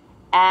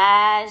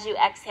 As you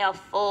exhale,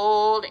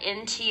 fold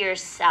into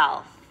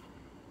yourself.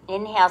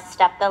 Inhale,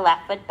 step the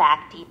left foot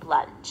back, deep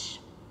lunge.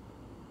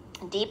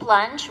 Deep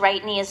lunge,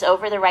 right knee is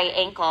over the right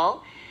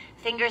ankle.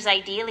 Fingers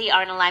ideally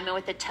are in alignment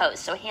with the toes.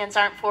 So hands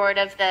aren't forward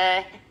of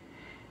the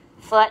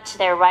foot,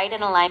 they're right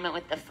in alignment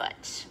with the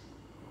foot.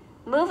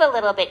 Move a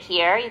little bit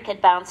here. You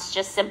could bounce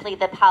just simply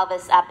the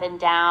pelvis up and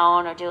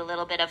down or do a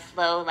little bit of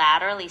flow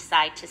laterally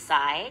side to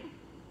side.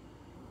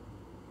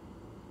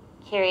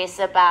 Curious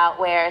about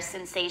where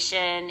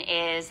sensation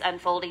is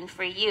unfolding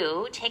for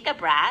you. Take a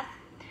breath.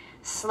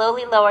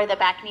 Slowly lower the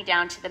back knee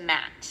down to the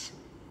mat.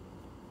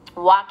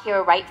 Walk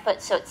your right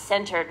foot so it's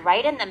centered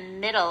right in the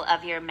middle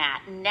of your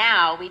mat.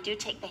 Now we do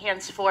take the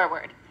hands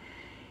forward.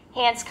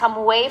 Hands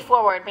come way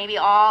forward, maybe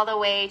all the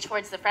way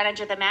towards the front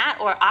edge of the mat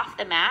or off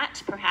the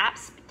mat,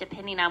 perhaps,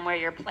 depending on where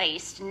you're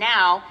placed.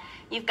 Now,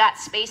 you've got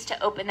space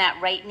to open that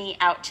right knee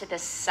out to the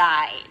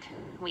side.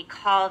 We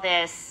call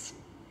this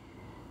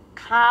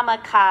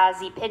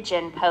kamikaze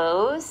pigeon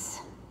pose.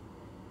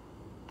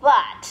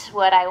 But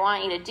what I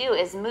want you to do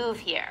is move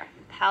here.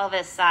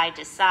 Pelvis side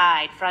to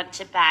side, front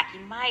to back.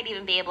 You might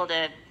even be able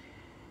to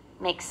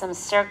make some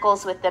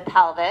circles with the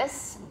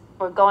pelvis.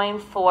 We're going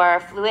for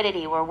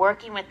fluidity. We're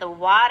working with the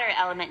water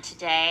element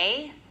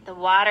today. The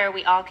water,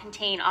 we all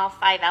contain all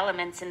 5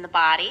 elements in the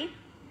body.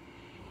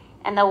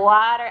 And the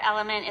water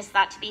element is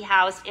thought to be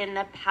housed in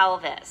the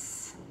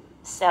pelvis.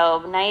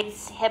 So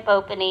nice hip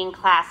opening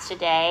class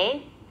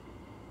today,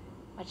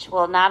 which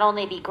will not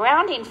only be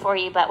grounding for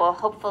you, but will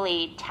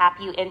hopefully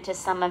tap you into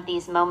some of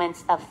these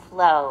moments of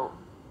flow.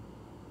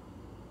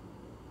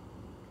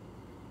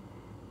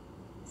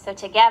 So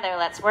together,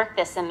 let's work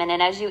this a minute.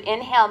 As you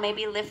inhale,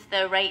 maybe lift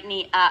the right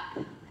knee up.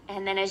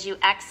 And then as you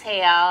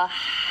exhale,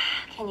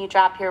 can you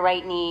drop your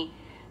right knee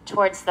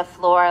towards the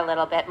floor a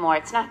little bit more?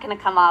 It's not going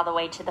to come all the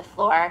way to the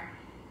floor,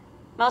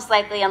 most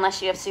likely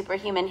unless you have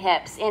superhuman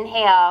hips.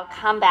 Inhale,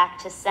 come back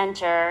to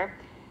center.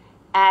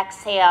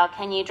 Exhale,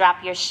 can you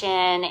drop your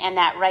shin and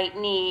that right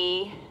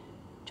knee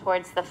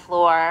towards the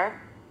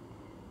floor?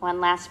 One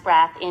last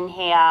breath.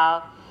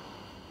 Inhale.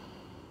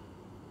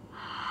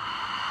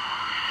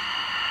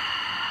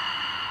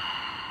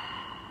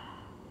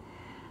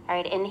 All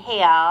right,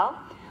 inhale.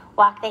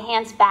 Walk the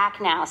hands back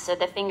now so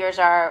the fingers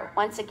are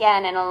once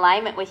again in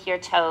alignment with your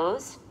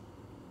toes.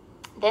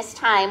 This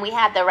time we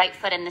had the right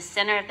foot in the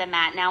center of the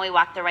mat. Now we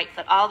walk the right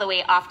foot all the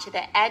way off to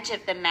the edge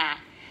of the mat.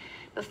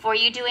 Before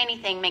you do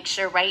anything, make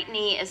sure right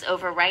knee is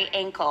over right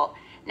ankle.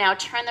 Now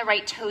turn the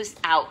right toes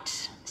out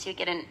so you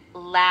get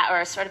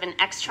sort of an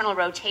external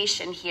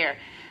rotation here.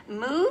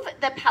 Move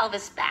the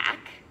pelvis back.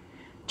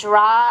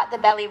 Draw the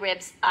belly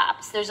ribs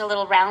up. So there's a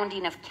little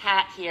rounding of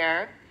cat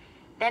here.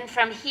 Then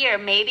from here,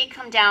 maybe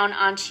come down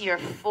onto your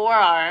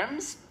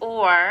forearms,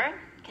 or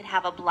you could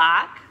have a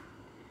block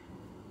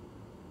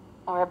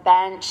or a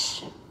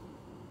bench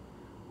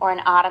or an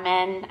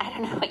ottoman. I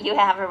don't know what you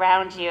have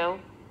around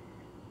you.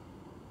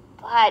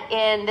 But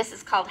this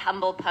is called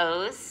humble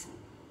pose.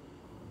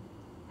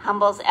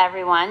 Humbles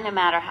everyone, no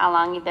matter how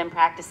long you've been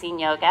practicing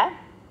yoga.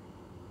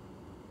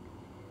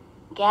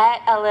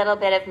 Get a little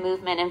bit of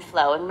movement and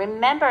flow. And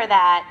remember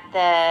that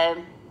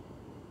the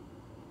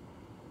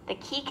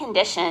key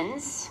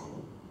conditions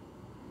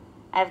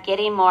of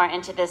getting more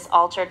into this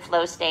altered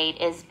flow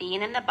state is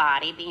being in the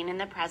body, being in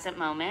the present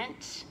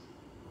moment,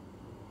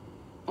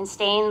 and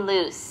staying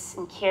loose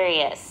and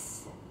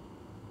curious.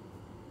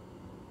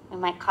 We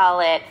might call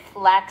it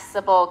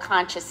flexible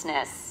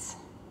consciousness,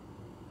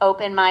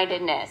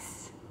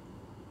 open-mindedness.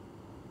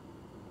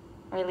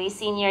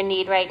 Releasing your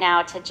need right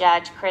now to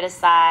judge,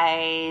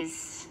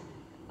 criticize,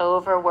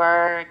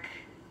 overwork.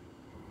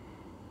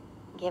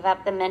 Give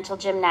up the mental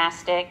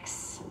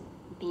gymnastics.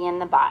 Be in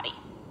the body.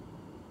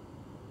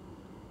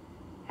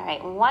 All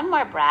right, one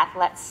more breath.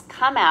 Let's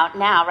come out.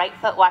 Now, right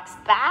foot walks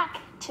back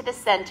to the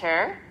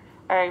center.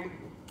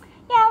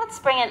 Let's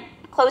bring it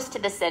close to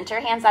the center.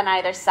 Hands on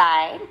either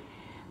side.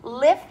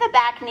 Lift the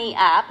back knee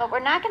up, but we're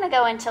not going to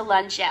go into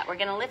lunge yet. We're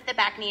going to lift the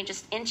back knee and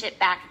just inch it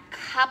back a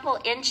couple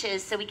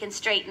inches so we can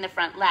straighten the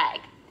front leg.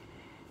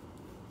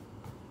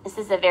 This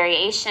is a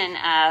variation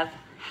of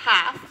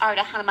half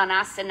Ardha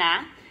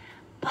Hanumanasana,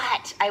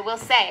 but I will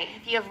say,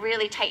 if you have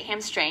really tight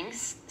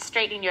hamstrings,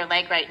 straightening your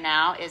leg right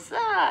now is,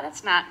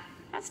 that's not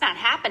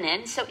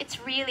happening. So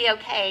it's really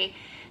okay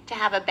to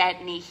have a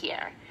bent knee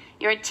here.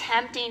 You're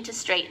attempting to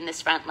straighten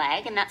this front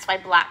leg, and that's why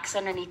blocks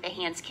underneath the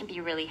hands can be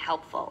really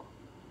helpful.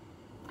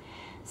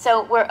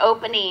 So we're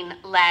opening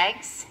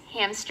legs,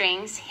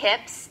 hamstrings,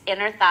 hips,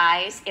 inner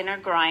thighs, inner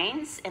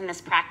groins in this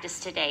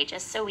practice today,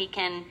 just so we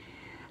can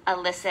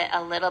elicit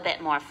a little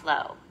bit more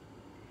flow.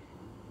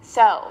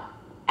 So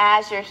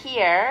as you're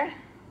here,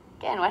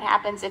 again, what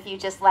happens if you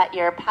just let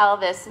your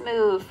pelvis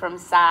move from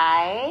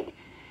side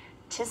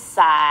to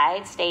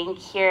side, staying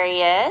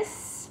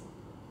curious?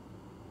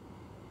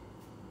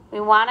 We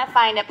want to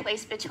find a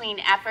place between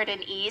effort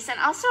and ease, and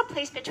also a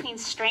place between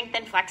strength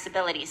and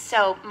flexibility.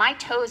 So my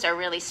toes are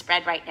really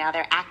spread right now.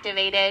 They're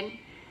activated.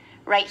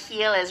 Right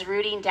heel is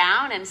rooting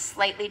down and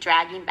slightly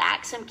dragging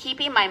back. So I'm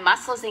keeping my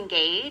muscles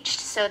engaged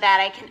so that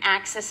I can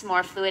access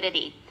more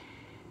fluidity.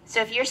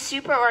 So if you're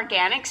super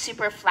organic,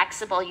 super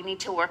flexible, you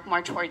need to work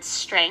more towards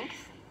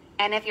strength.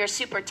 And if you're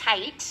super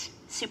tight,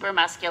 super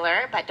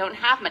muscular, but don't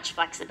have much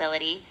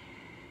flexibility,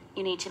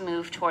 you need to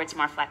move towards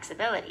more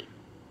flexibility.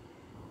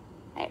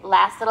 Right,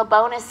 last little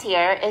bonus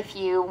here, if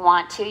you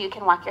want to, you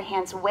can walk your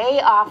hands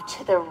way off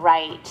to the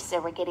right. So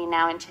we're getting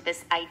now into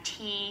this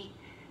IT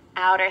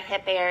outer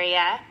hip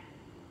area.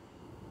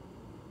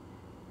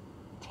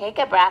 Take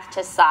a breath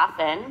to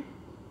soften.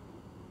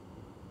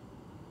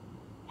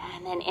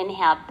 And then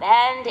inhale,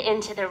 bend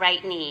into the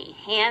right knee.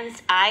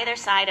 Hands either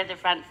side of the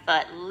front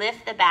foot.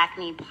 Lift the back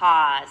knee,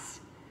 pause.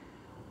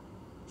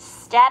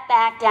 Step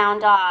back, down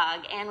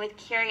dog, and with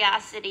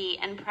curiosity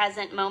and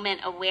present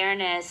moment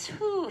awareness,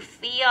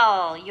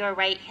 feel your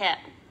right hip,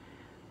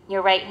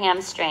 your right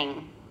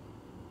hamstring,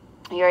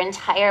 your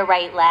entire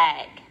right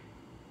leg.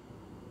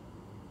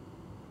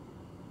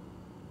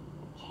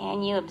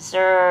 Can you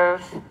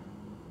observe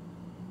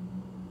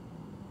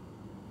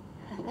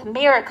the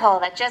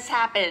miracle that just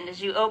happened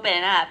as you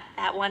open up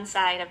that one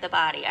side of the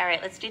body? All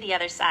right, let's do the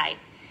other side.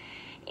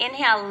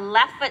 Inhale,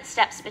 left foot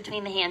steps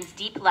between the hands,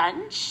 deep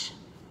lunge.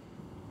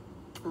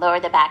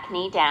 Lower the back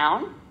knee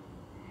down.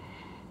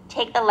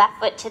 Take the left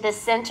foot to the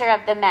center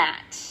of the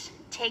mat.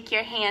 Take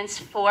your hands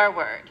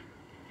forward.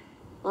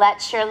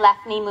 Let your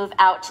left knee move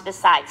out to the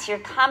side. So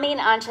you're coming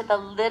onto the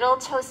little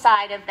toe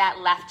side of that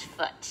left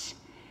foot.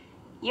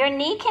 Your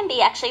knee can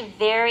be actually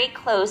very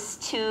close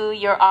to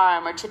your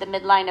arm or to the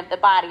midline of the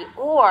body,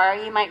 or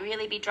you might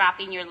really be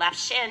dropping your left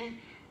shin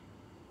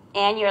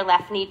and your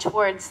left knee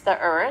towards the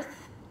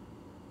earth.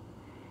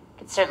 You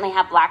could certainly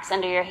have blocks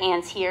under your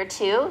hands here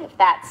too, if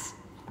that's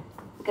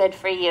good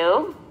for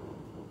you.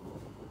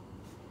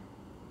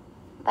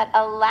 But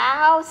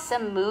allow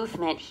some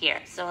movement here.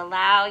 So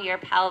allow your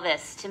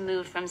pelvis to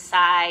move from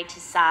side to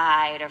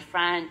side or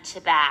front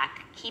to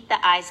back. Keep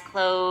the eyes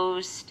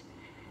closed.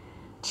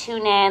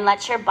 Tune in.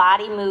 Let your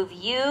body move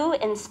you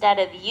instead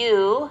of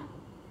you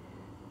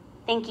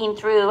thinking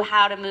through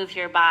how to move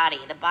your body.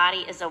 The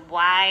body is a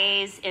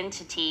wise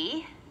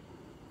entity.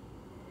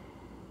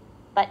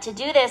 But to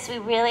do this, we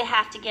really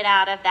have to get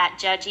out of that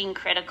judging,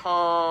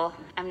 critical,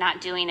 I'm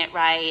not doing it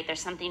right, there's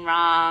something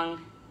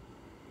wrong.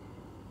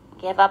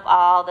 Give up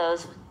all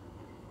those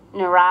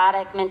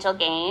neurotic mental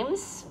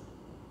games.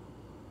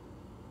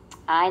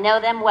 I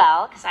know them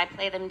well because I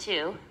play them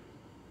too.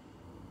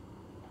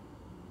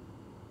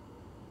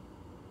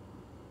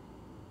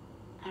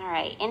 All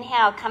right,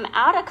 inhale, come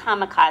out of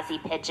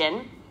kamikaze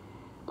pigeon.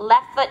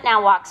 Left foot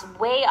now walks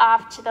way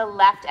off to the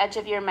left edge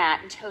of your mat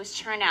and toes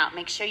turn out.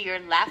 Make sure your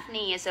left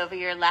knee is over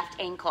your left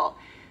ankle.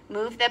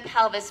 Move the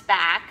pelvis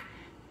back.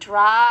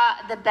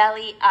 Draw the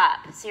belly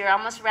up. So you're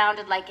almost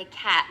rounded like a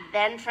cat.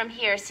 Then from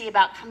here, see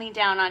about coming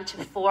down onto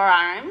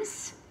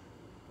forearms.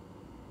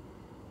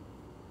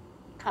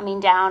 Coming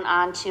down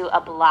onto a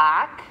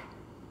block.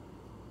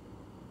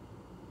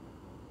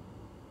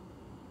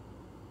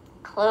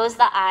 Close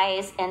the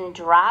eyes and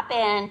drop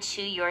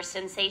into your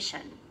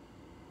sensation.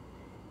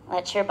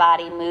 Let your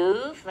body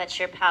move. Let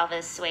your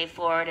pelvis sway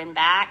forward and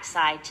back,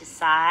 side to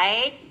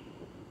side.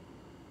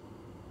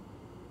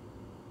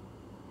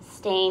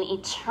 Staying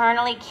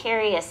eternally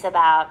curious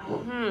about,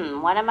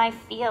 what am I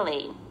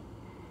feeling?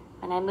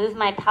 When I move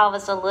my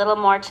pelvis a little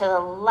more to the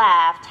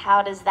left,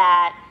 how does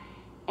that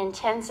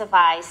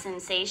intensify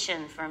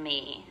sensation for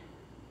me?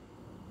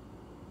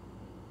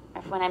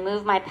 Or if when I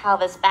move my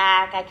pelvis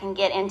back, I can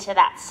get into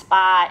that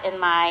spot in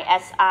my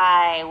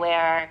SI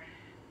where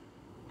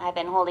I've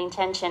been holding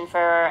tension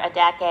for a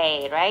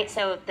decade, right?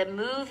 So the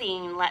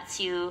moving lets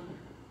you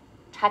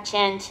touch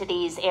into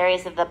these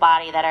areas of the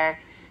body that are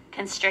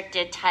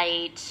constricted,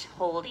 tight,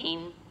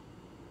 holding.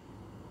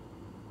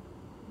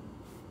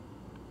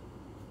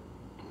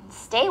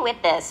 Stay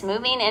with this.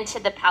 Moving into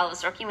the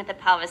pelvis, working with the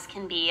pelvis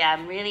can be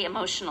really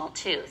emotional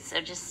too. So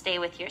just stay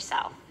with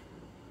yourself.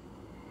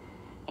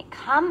 And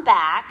come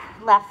back,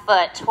 left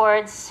foot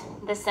towards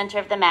the center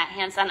of the mat,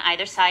 hands on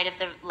either side of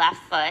the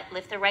left foot.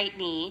 Lift the right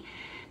knee.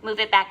 Move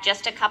it back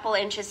just a couple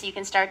inches so you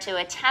can start to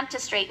attempt to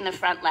straighten the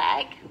front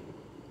leg.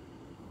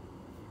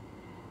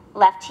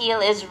 Left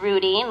heel is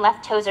rooting,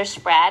 left toes are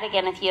spread.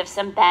 Again, if you have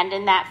some bend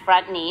in that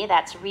front knee,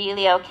 that's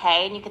really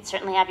okay. And you can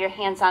certainly have your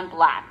hands on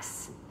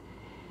blocks.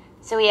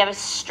 So we have a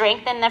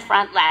strength in the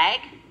front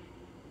leg.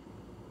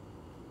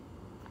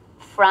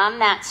 From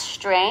that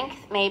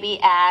strength, maybe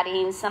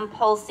adding some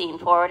pulsing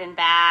forward and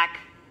back,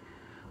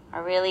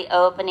 or really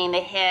opening the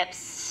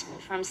hips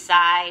from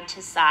side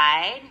to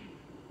side.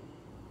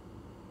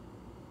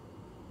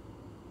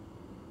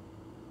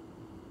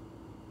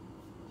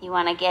 You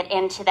want to get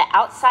into the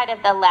outside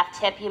of the left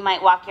hip. You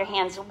might walk your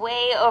hands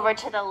way over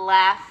to the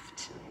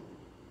left.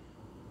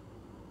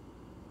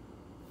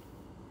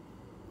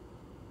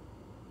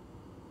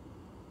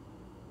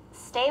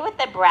 Stay with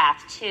the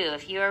breath too.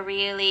 If you're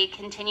really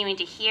continuing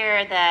to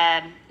hear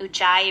the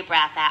Ujjayi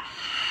breath, that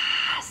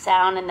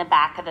sound in the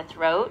back of the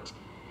throat,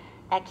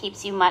 that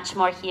keeps you much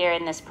more here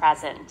in this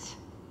present.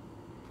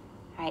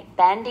 All right,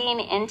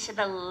 bending into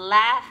the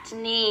left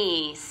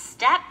knee.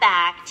 Step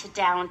back to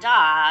down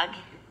dog.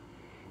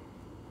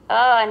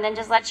 Oh, and then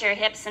just let your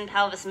hips and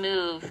pelvis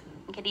move.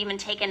 You could even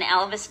take an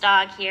Elvis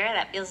dog here.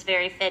 That feels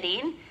very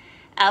fitting.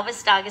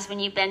 Elvis dog is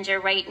when you bend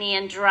your right knee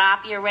and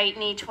drop your right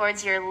knee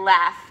towards your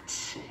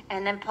left,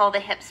 and then pull the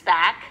hips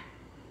back.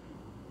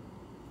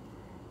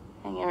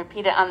 And you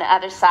repeat it on the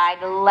other side.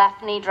 The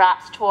left knee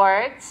drops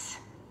towards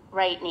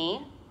right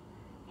knee.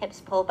 Hips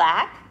pull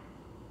back.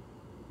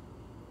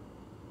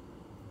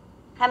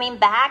 Coming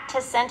back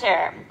to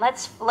center.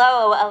 Let's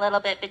flow a little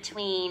bit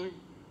between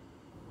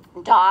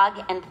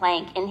dog and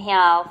plank.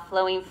 Inhale,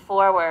 flowing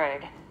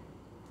forward.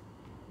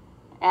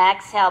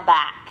 Exhale,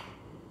 back.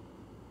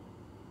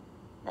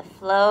 The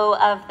flow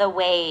of the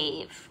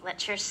wave.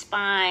 Let your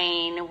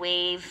spine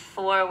wave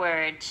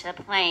forward to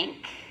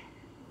plank.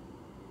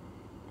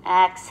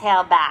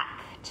 Exhale,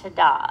 back to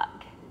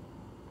dog.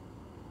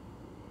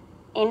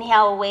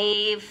 Inhale,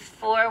 wave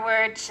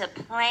forward to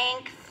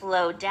plank.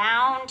 Flow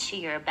down to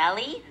your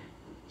belly.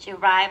 As you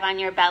arrive on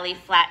your belly,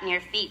 flatten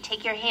your feet.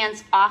 Take your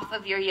hands off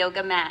of your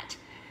yoga mat.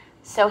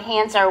 So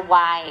hands are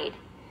wide.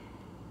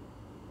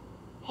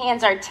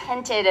 Hands are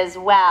tented as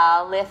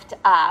well. Lift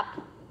up.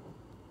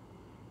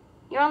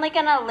 You're only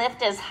going to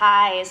lift as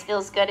high as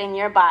feels good in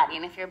your body.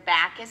 And if your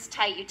back is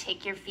tight, you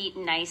take your feet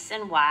nice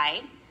and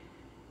wide.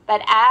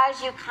 But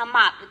as you come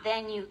up,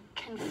 then you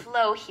can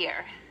flow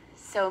here.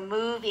 So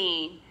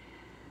moving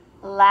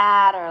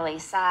laterally,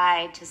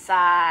 side to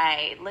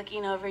side,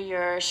 looking over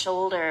your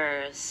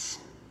shoulders.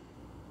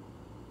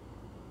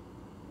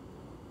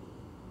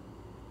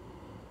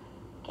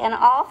 And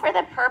all for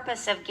the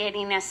purpose of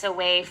getting us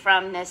away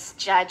from this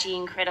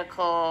judging,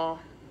 critical,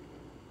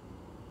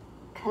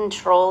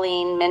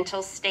 controlling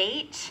mental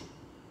state.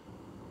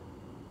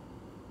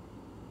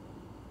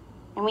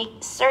 And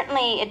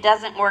it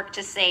doesn't work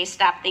to say,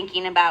 stop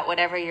thinking about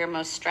whatever you're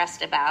most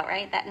stressed about,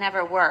 right? That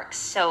never works.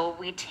 So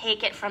we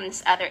take it from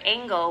this other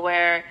angle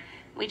where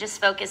we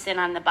just focus in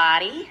on the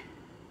body.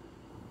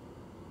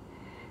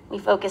 We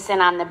focus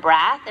in on the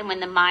breath. And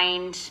when the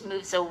mind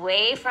moves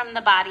away from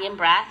the body and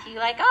breath, you're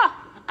like, oh,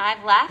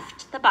 I've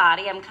left the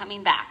body, I'm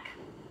coming back.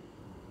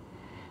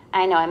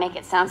 I know I make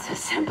it sound so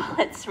simple,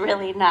 it's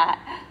really not.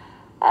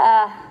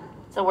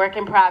 It's a work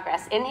in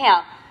progress.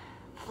 Inhale,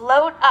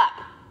 float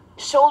up,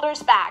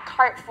 shoulders back,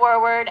 heart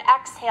forward.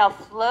 Exhale,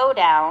 flow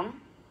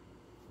down.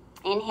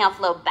 Inhale,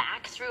 flow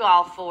back through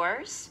all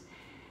fours.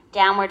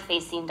 Downward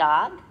facing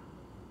dog.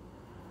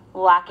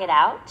 Walk it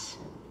out.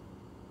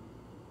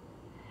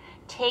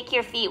 Take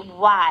your feet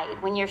wide.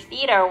 When your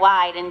feet are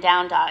wide in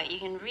down dog, you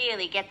can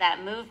really get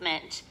that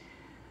movement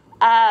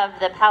of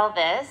the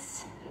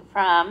pelvis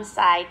from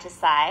side to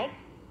side.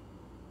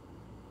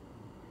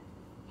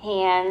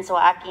 Hands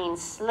walking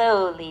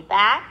slowly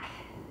back.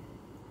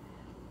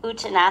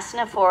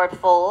 Uttanasana, forward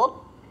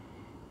fold.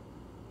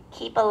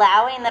 Keep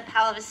allowing the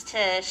pelvis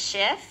to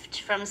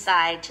shift from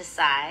side to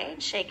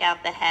side. Shake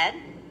out the head.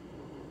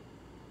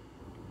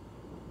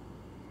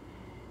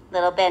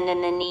 Little bend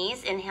in the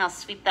knees. Inhale,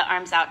 sweep the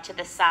arms out to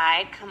the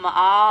side. Come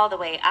all the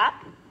way up.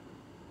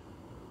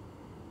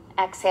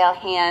 Exhale,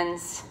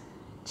 hands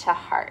to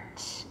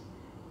heart.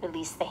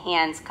 Release the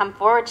hands. Come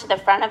forward to the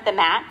front of the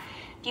mat.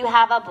 If you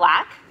have a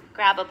block,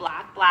 grab a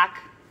block,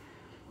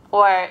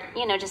 or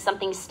just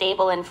something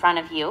stable in front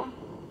of you.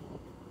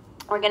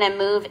 We're going to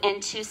move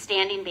into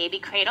standing baby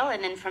cradle,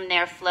 and then from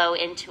there flow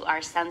into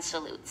our sun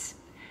salutes.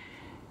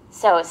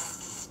 So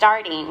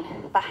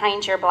starting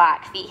behind your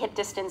block, feet hip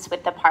distance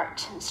width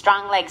apart.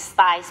 Strong legs,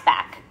 thighs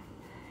back.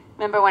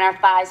 Remember when our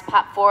thighs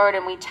pop forward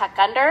and we tuck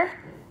under?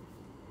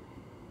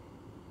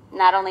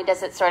 Not only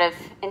does it sort of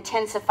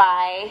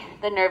intensify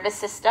the nervous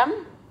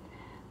system,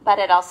 but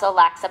it also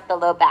locks up the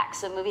low back.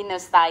 So moving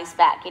those thighs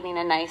back, getting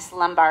a nice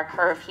lumbar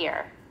curve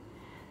here.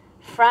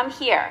 From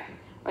here,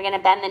 we're going to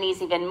bend the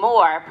knees even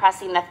more,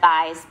 pressing the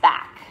thighs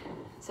back.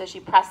 So as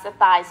you press the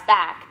thighs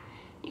back,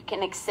 you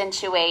can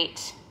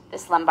accentuate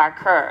this lumbar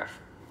curve.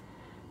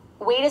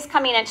 Weight is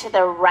coming into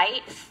the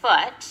right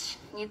foot.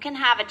 You can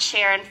have a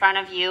chair in front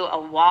of you, a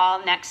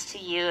wall next to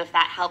you if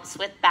that helps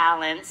with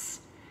balance.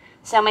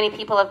 So many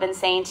people have been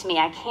saying to me,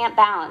 I can't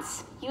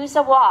balance. Use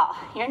a wall.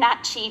 You're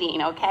not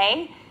cheating,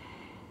 okay?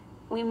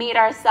 We meet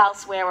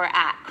ourselves where we're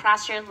at.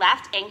 Cross your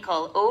left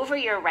ankle over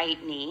your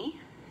right knee.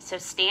 So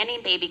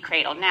standing baby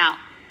cradle. Now,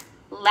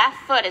 left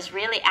foot is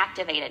really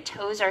activated.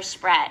 Toes are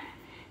spread.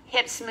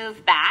 Hips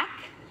move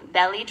back.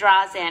 Belly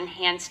draws in,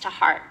 hands to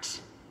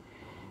heart.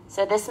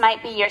 So this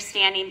might be your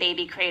standing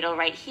baby cradle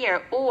right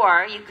here,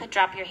 or you could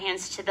drop your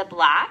hands to the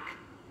block.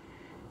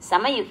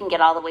 Some of you can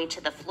get all the way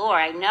to the floor,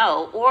 I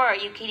know, or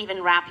you could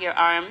even wrap your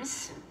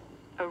arms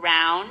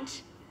around,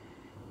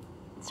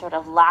 sort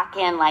of lock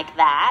in like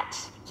that.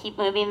 Keep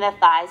moving the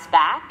thighs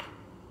back.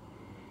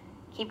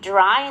 Keep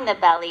drawing the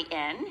belly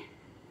in.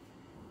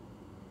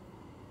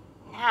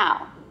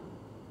 Now,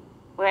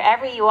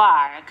 wherever you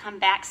are, come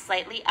back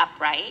slightly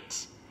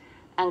upright.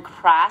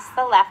 Uncross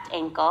the left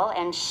ankle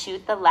and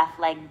shoot the left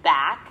leg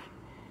back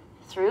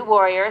through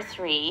warrior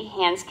three.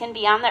 Hands can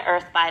be on the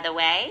earth, by the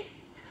way,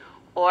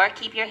 or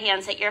keep your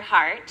hands at your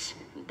heart.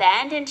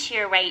 Bend into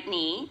your right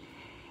knee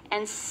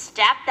and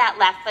step that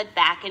left foot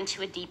back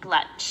into a deep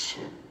lunge.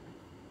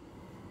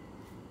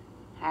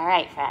 All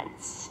right,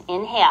 friends.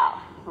 Inhale,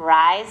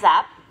 rise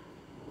up.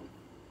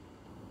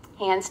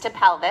 Hands to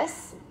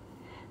pelvis.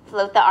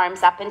 Float the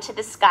arms up into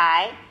the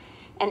sky.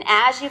 And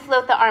as you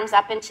float the arms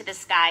up into the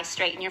sky,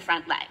 straighten your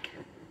front leg.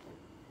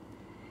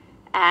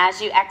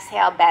 As you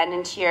exhale, bend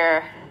into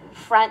your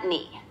front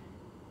knee.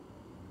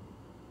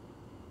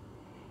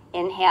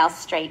 Inhale,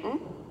 straighten.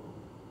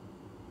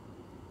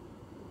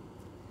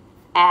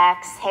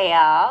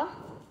 Exhale.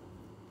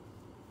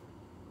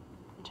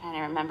 I'm trying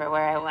to remember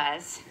where I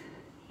was.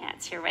 Yeah,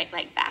 it's your right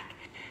leg back.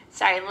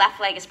 Sorry,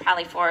 left leg is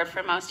probably forward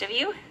for most of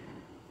you.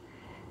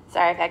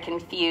 Sorry if I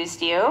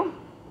confused you.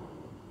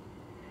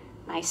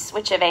 My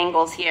switch of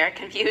angles here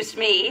confused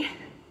me.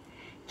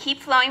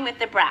 Keep flowing with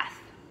the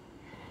breath.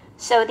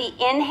 So the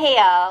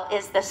inhale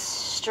is the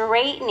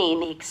straightening,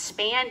 the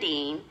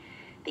expanding.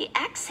 The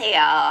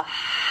exhale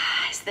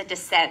is the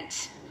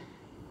descent.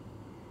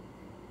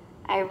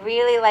 I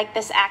really like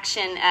this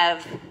action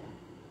of,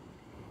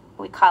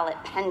 we call it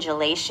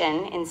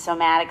pendulation in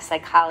somatic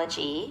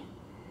psychology.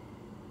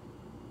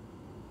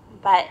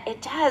 But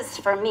it does,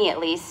 for me at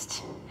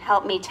least,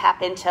 help me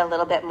tap into a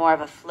little bit more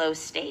of a flow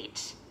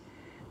state.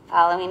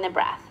 Following the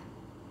breath.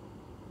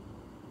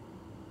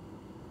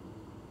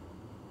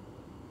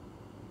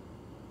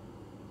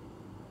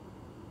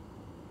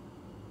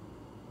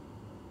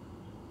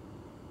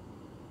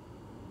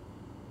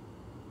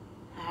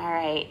 All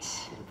right,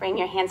 bring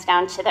your hands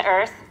down to the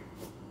earth.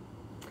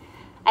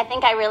 I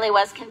think I really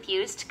was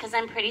confused because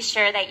I'm pretty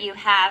sure that you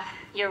have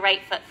your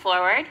right foot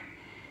forward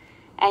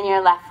and your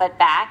left foot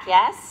back,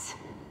 yes?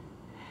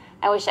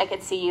 I wish I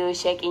could see you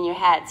shaking your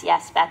heads.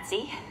 Yes,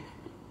 Betsy?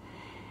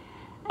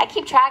 I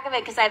keep track of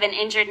it because I have an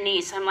injured knee,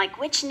 so I'm like,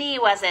 which knee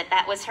was it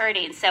that was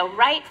hurting? So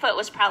right foot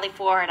was probably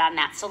forward on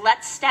that. So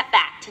let's step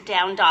back to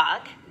down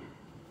dog.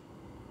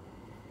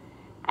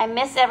 I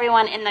miss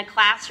everyone in the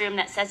classroom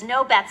that says,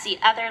 no, Betsy,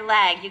 other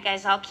leg. You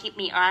guys all keep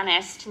me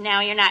honest. Now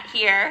you're not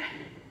here.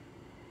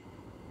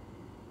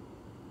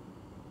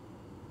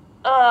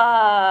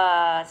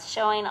 Oh, it's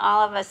showing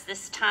all of us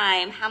this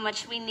time how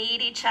much we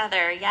need each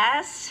other,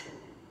 yes?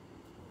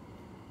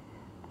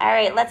 All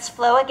right, let's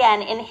flow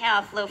again.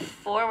 Inhale, flow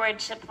forward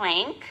to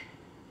plank.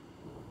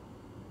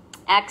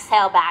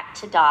 Exhale, back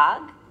to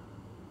dog.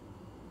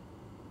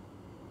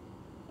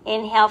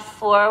 Inhale,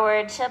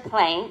 forward to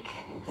plank.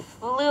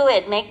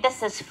 Fluid, make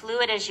this as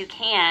fluid as you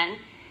can.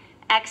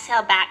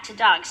 Exhale, back to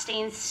dog.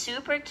 Staying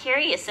super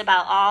curious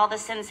about all the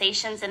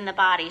sensations in the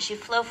body. As you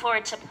flow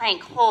forward to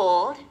plank,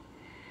 hold.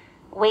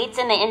 Weights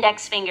in the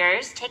index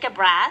fingers. Take a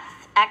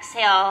breath.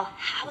 Exhale,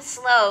 how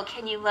slow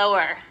can you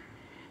lower?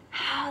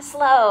 How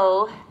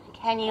slow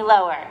can you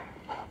lower?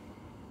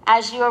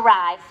 As you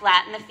arrive,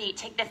 flatten the feet.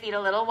 Take the feet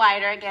a little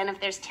wider. Again, if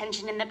there's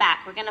tension in the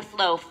back, we're going to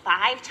flow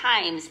 5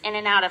 times in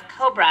and out of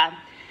cobra,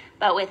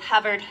 but with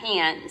hovered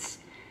hands.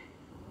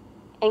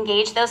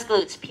 Engage those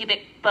glutes,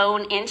 pubic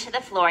bone into the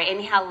floor.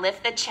 Inhale,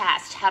 lift the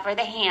chest, hover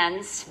the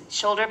hands,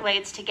 shoulder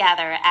blades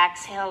together.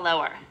 Exhale,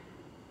 lower.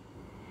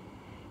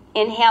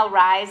 Inhale,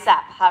 rise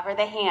up, hover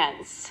the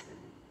hands.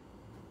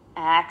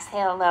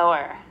 Exhale,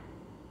 lower.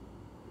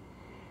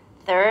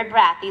 Third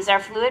breath. These are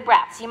fluid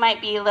breaths. You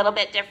might be a little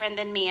bit different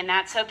than me, and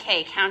that's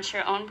okay. Count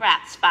your own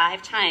breaths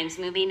 5 times,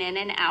 moving in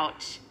and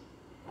out.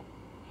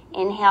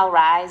 Inhale,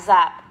 rise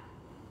up.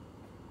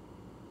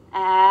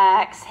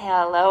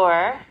 Exhale,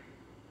 lower.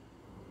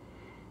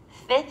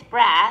 5th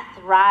breath,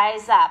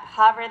 rise up.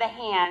 Hover the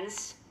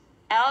hands,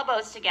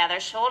 elbows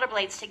together, shoulder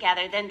blades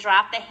together, then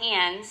drop the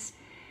hands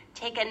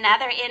Take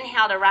another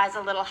inhale to rise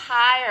a little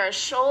higher,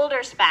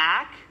 shoulders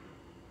back.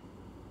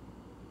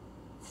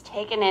 Let's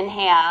take an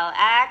inhale,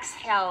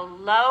 exhale,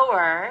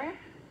 lower.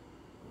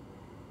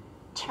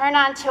 Turn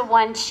onto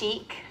one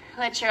cheek.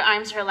 Let your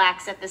arms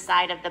relax at the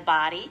side of the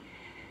body.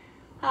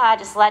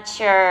 Just let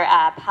your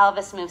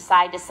pelvis move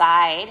side to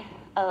side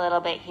a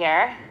little bit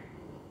here.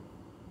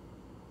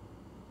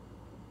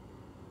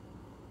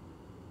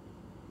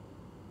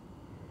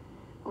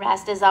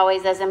 Rest is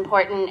always as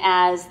important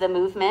as the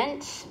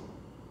movement.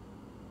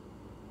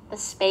 The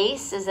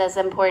space is as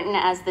important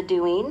as the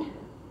doing.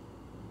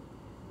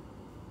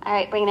 All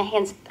right, bring the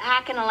hands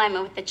back in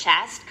alignment with the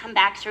chest. Come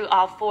back through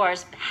all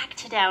fours, back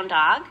to down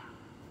dog.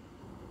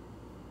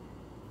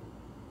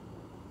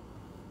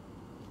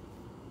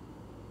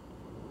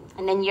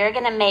 And then you're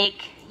gonna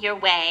make your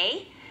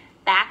way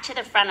back to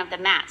the front of the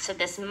mat. So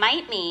this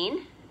might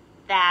mean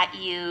that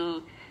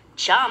you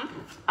jump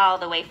all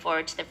the way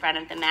forward to the front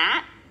of the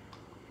mat.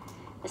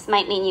 This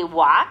might mean you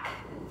walk,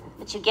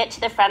 but you get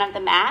to the front of the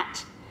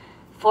mat,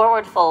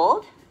 forward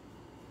fold.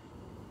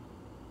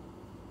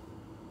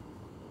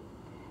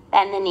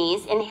 Bend the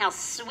knees. Inhale,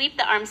 sweep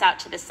the arms out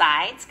to the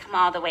sides. Come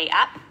all the way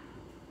up.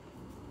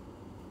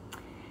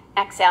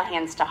 Exhale,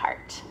 hands to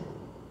heart.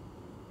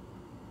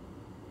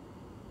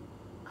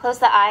 Close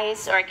the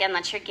eyes, or again,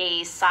 let your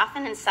gaze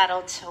soften and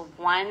settle to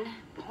one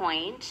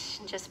point.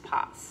 And just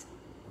pause.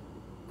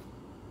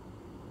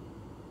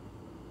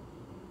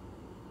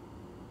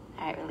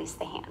 All right, release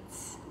the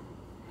hands.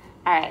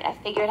 All right, I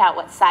figured out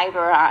what side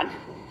we're on.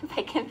 If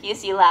I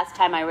confused you last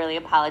time, I really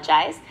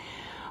apologize.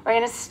 We're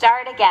gonna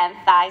start again,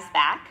 thighs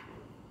back.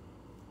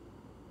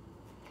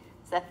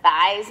 So the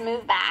thighs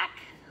move back.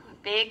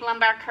 Big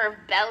lumbar curve,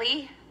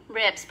 belly,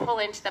 ribs pull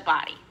into the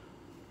body.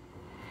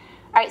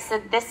 All right,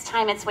 so this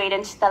time it's weight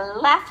into the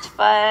left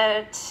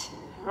foot.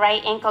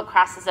 Right ankle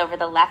crosses over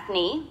the left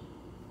knee.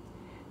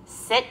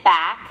 Sit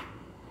back.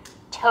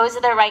 Toes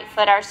of the right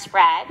foot are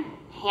spread.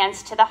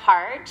 Hands to the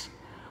heart,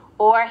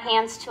 or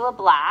hands to a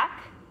block,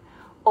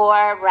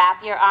 or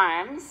wrap your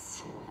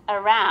arms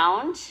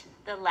around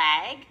the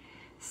leg.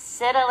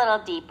 Sit a little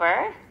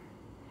deeper.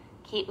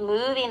 Keep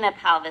moving the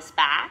pelvis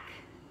back.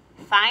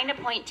 Find a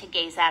point to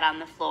gaze at on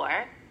the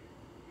floor.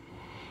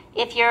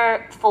 If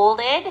you're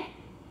folded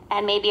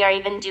and maybe are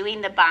even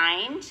doing the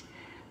bind,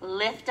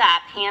 lift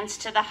up, hands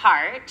to the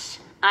heart,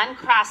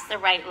 uncross the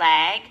right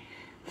leg,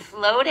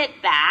 float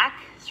it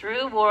back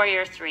through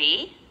warrior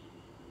three.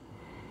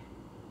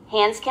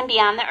 Hands can be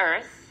on the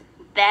earth.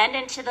 Bend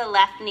into the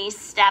left knee,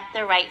 step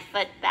the right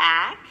foot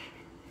back.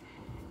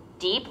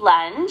 Deep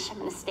lunge. I'm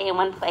gonna stay in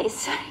one place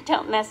so I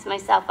don't mess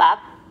myself up.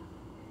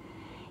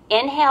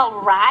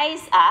 Inhale,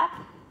 rise up.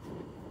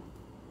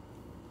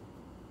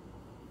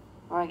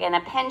 We're gonna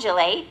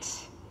pendulate.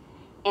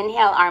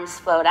 Inhale, arms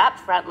float up,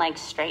 front leg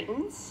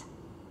straightens.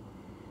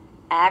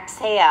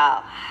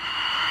 Exhale.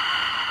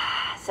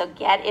 So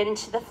get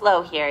into the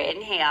flow here.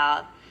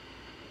 Inhale.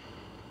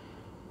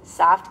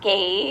 Soft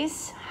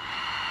gaze.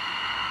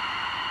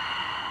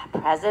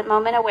 Present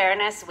moment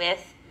awareness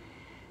with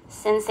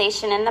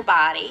sensation in the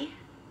body.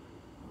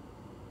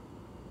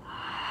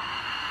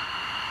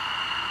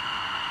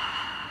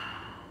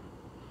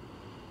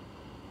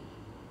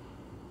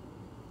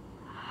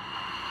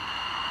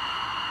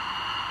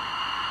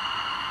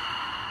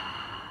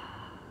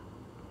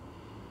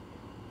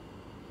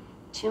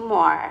 Two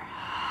more.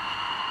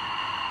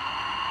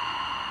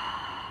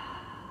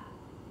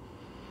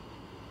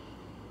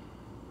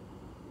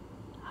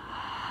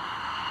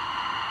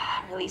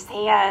 Release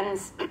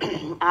hands.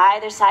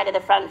 Either side of the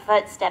front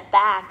foot, step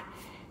back,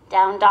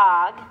 down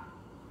dog.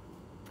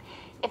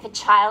 If a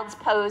child's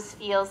pose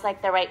feels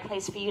like the right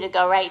place for you to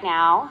go right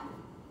now,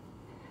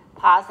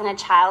 pause in a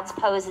child's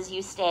pose as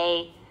you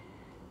stay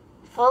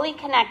fully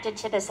connected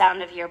to the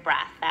sound of your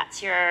breath.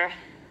 That's your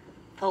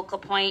focal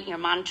point, your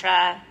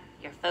mantra,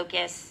 your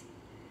focus.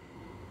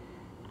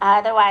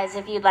 Otherwise,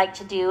 if you'd like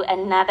to do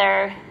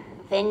another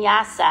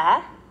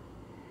vinyasa,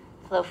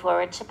 flow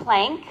forward to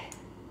plank.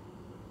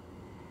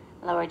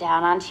 Lower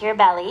down onto your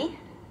belly.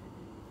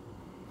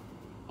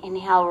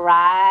 Inhale,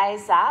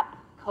 rise up,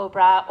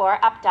 cobra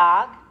or up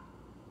dog.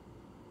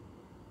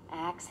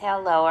 Exhale,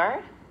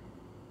 lower.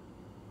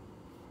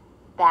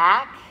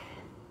 Back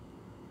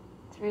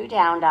through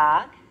down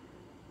dog.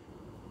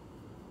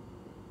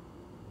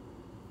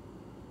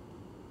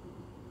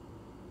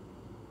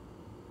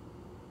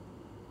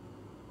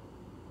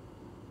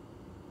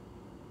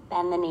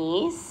 Bend the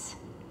knees.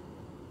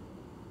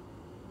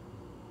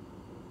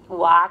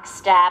 Walk,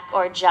 step,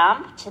 or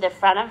jump to the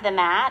front of the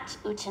mat,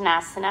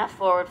 Uttanasana,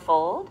 forward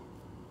fold.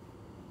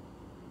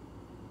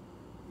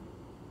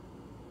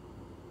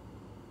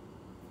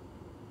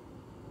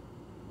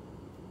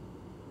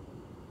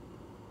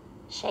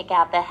 Shake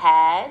out the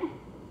head.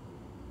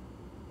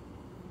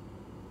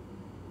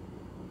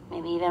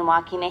 Maybe even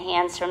walking the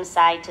hands from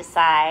side to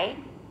side.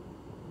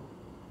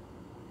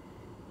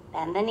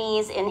 Bend the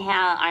knees,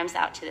 inhale, arms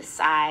out to the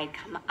side,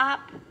 come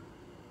up.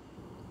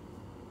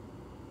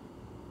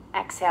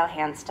 Exhale,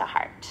 hands to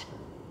heart.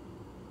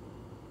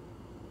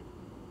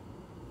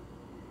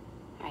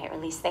 All right,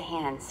 release the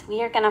hands.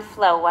 We are going to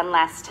flow one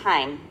last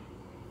time.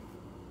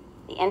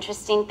 The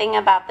interesting thing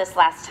about this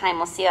last time,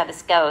 we'll see how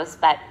this goes,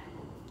 but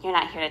you're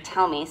not here to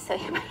tell me, so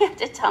you might have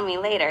to tell me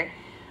later.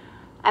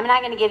 I'm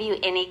not going to give you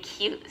any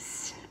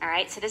cues, all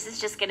right? So this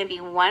is just going to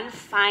be one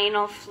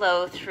final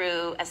flow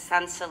through a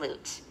sun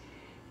salute.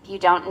 If you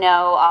don't know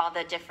all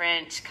the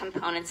different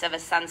components of a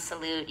sun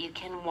salute, you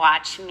can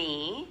watch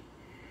me.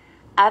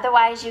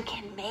 Otherwise, you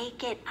can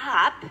make it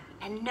up,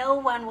 and no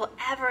one will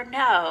ever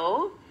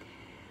know.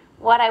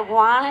 What I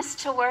want us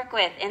to work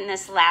with in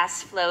this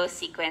last flow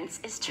sequence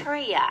is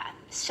Turiya.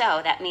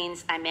 So that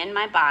means I'm in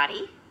my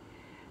body,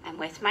 I'm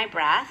with my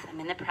breath, I'm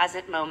in the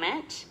present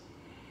moment,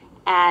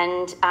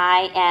 and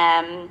I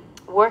am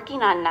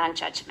working on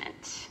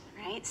non-judgment,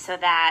 right? So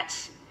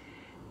that's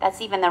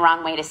even the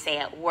wrong way to say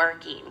it,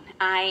 working.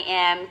 I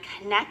am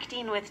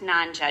connecting with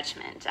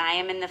non-judgment. I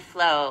am in the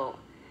flow,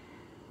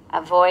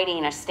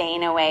 avoiding or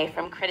staying away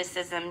from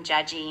criticism,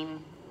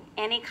 judging,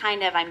 any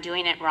kind of I'm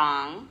doing it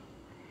wrong.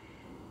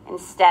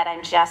 Instead,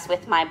 I'm just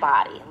with my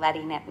body,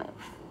 letting it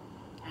move.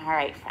 All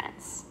right,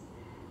 friends,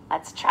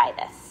 let's try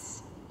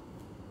this.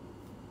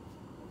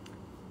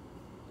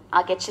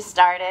 I'll get you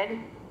started,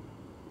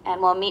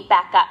 and we'll meet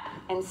back up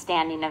in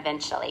standing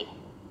eventually.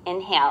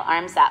 Inhale,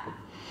 arms up.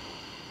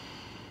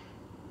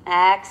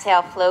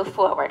 Exhale, flow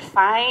forward.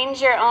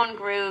 Find your own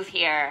groove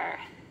here.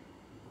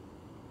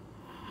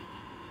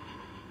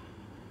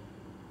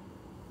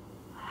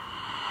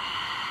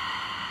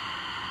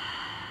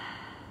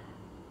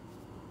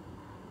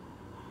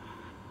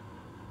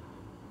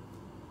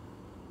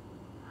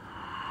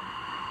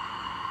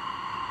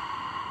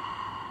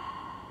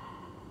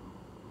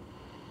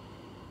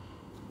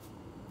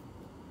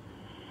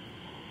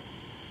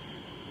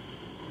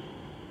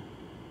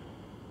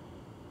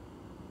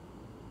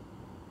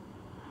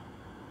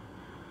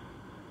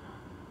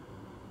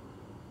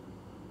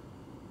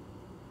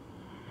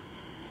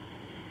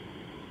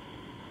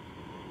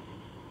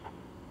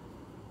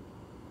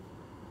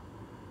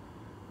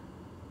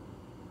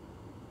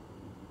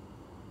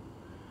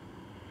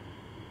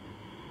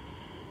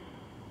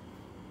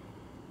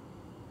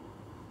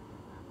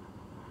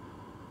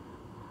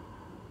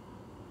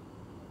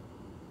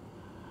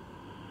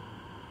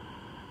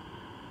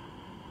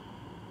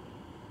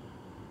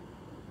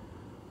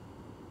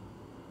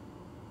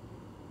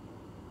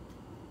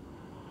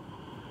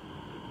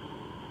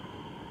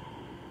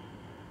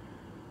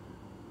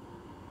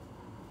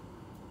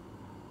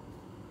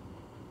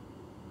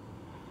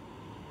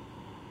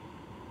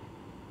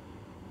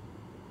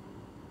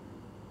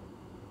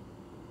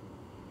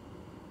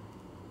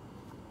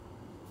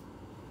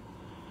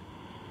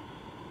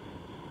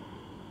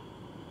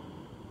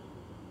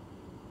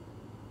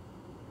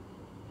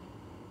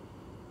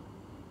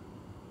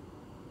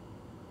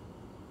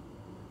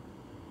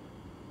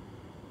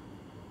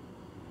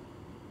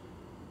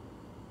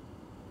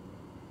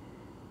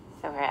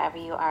 So wherever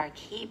you are,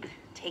 keep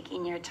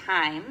taking your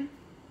time.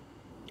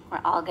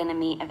 We're all going to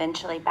meet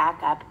eventually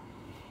back up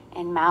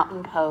in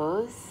mountain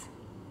pose.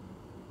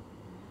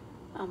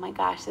 Oh my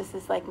gosh, this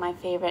is like my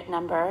favorite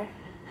number.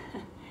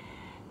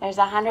 There's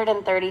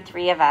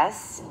 133 of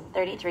us.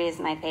 33 is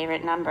my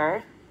favorite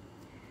number.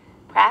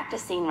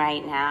 Practicing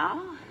right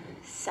now.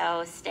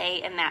 So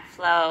stay in that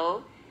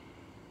flow.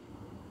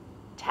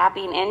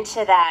 Tapping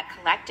into that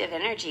collective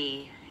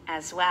energy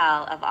as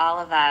well of all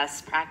of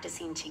us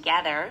practicing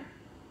together.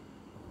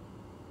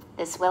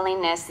 This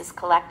willingness, this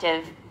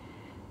collective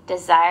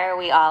desire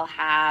we all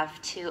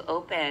have to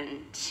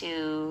open,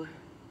 to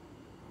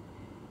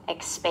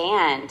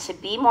expand, to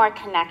be more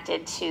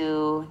connected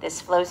to this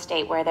flow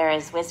state where there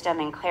is wisdom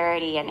and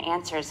clarity and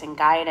answers and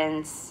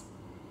guidance,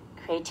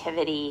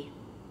 creativity.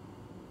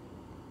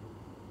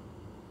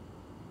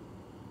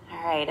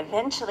 All right,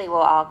 eventually we'll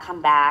all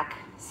come back,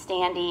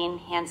 standing,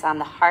 hands on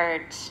the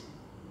heart.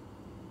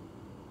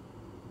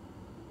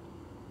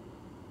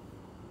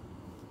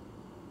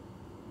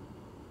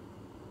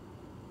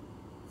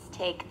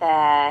 Take the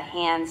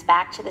hands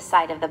back to the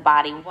side of the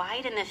body,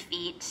 widen the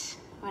feet.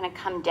 We're going to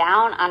come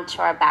down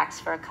onto our backs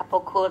for a couple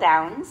cool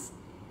downs.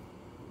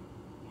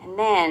 And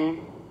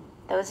then,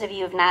 those of you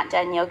who have not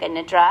done Yoga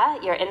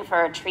Nidra, you're in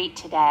for a treat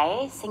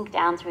today. Sink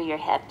down through your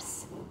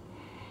hips.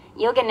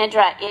 Yoga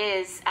Nidra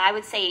is, I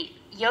would say,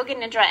 Yoga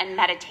Nidra and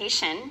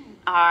meditation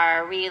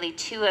are really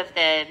two of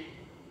the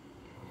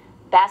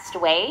best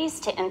ways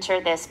to enter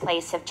this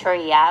place of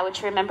Turiya,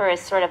 which remember is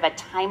sort of a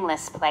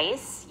timeless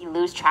place. You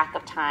lose track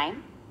of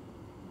time.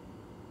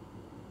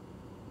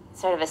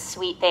 Sort of a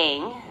sweet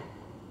thing.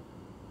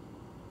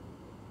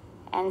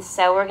 And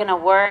so we're going to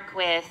work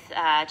with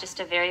just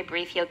a very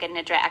brief Yoga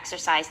Nidra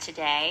exercise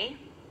today.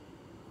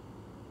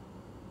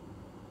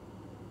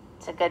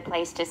 It's a good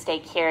place to stay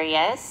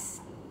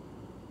curious.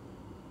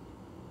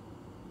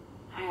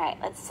 All right,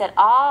 let's sit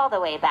all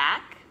the way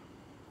back.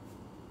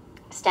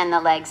 Extend the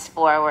legs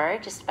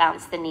forward, just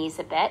bounce the knees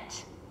a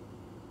bit.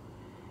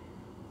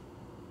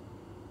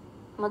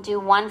 We'll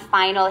do one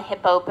final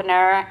hip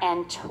opener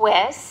and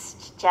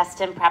twist,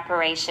 just in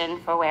preparation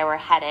for where we're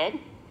headed.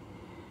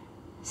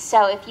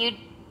 So if you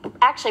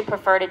actually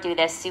prefer to do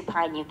this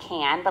supine, you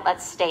can, but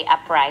let's stay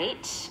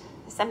upright.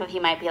 Some of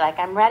you might be like,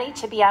 I'm ready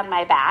to be on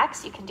my back,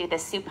 so you can do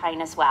this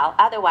supine as well.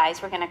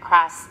 Otherwise, we're going to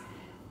cross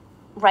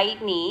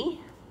right knee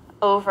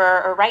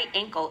over, or right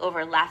ankle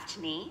over left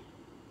knee.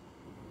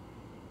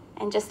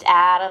 And just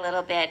add a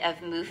little bit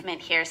of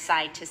movement here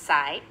side to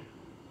side.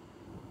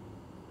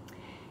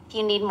 If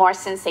you need more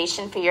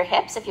sensation for your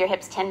hips, if your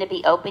hips tend to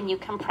be open, you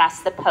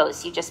compress the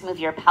pose. You just move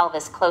your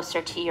pelvis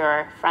closer to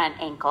your front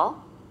ankle.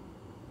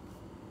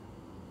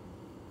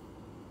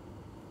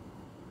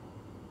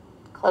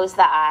 Close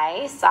the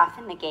eyes,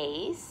 soften the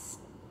gaze.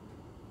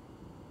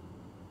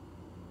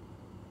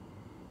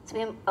 So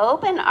we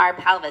open our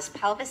pelvis.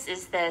 Pelvis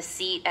is the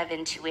seat of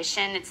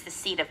intuition. It's the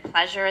seat of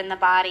pleasure in the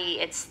body.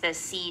 It's the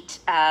seat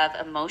of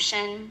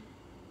emotion,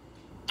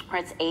 or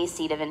it's a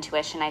seat of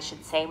intuition, I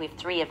should say. We have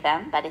 3 of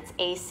them, but it's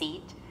a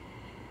seat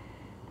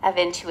of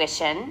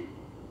intuition.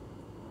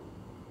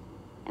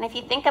 And if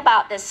you think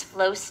about this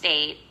flow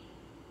state,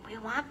 we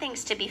want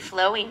things to be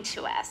flowing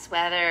to us,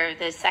 whether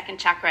the second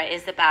chakra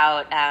is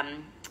about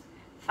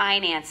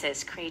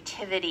finances,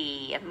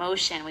 creativity,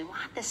 emotion. We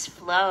want this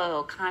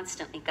flow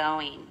constantly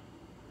going.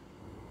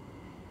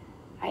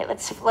 All right,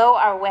 let's flow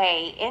our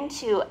way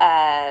into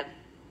a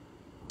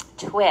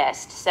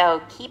twist.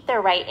 So keep the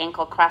right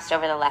ankle crossed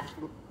over the left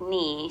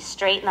knee,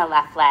 straighten the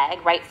left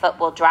leg, right foot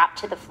will drop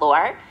to the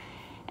floor,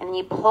 and then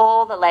you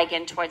pull the leg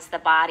in towards the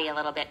body a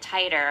little bit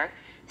tighter.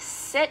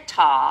 Sit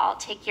tall,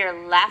 take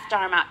your left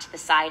arm out to the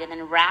side, and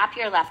then wrap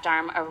your left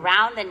arm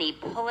around the knee,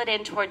 pull it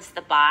in towards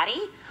the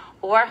body,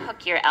 or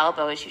hook your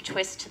elbow as you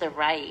twist to the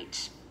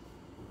right.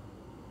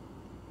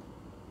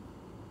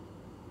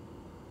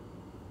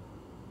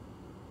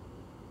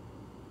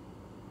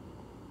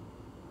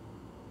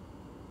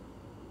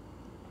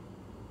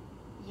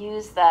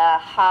 Use the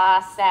ha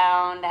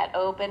sound, that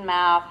open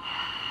mouth,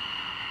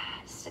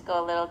 just to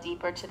go a little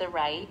deeper to the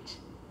right.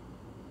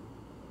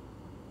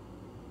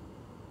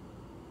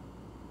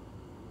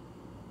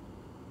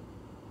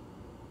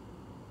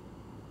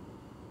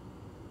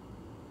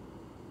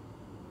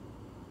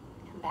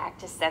 Come back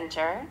to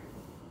center.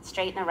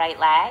 Straighten the right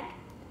leg.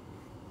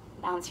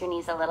 Bounce your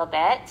knees a little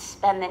bit.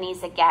 Bend the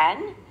knees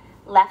again.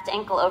 Left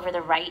ankle over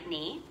the right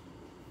knee.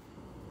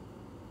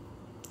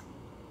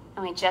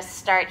 And we just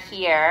start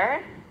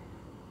here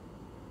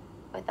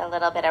with a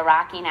little bit of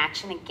rocking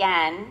action.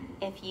 Again,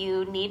 if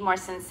you need more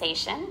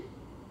sensation,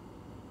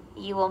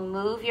 you will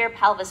move your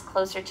pelvis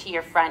closer to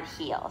your front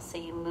heel. So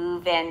you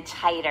move in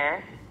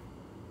tighter.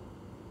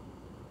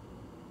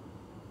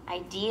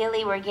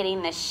 Ideally, we're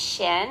getting the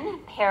shin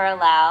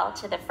parallel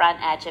to the front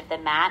edge of the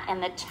mat,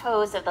 and the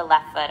toes of the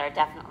left foot are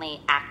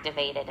definitely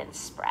activated and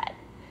spread.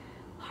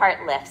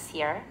 Heart lifts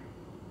here.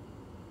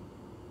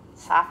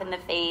 Soften the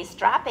face,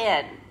 drop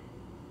in.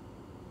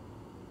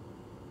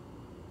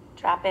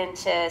 Drop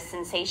into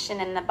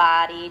sensation in the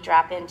body,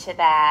 drop into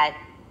that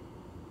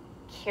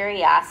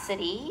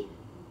curiosity,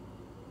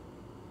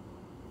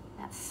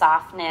 that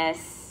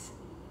softness.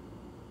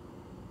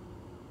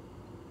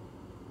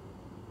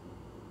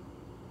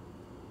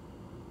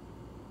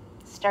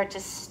 Start to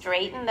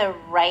straighten the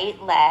right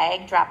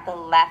leg, drop the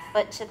left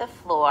foot to the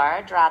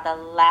floor, draw the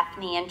left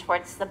knee in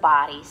towards the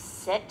body,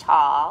 sit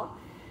tall.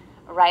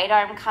 Right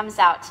arm comes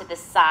out to the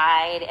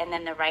side, and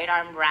then the right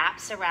arm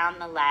wraps around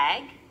the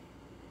leg.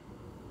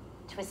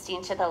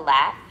 Twisting to the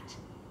left.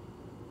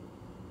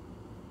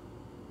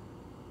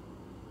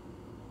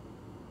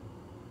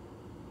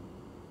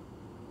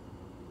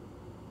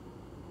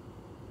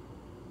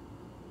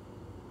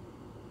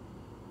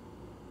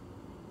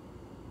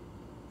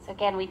 So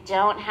again, we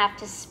don't have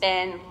to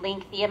spend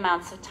lengthy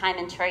amounts of time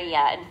in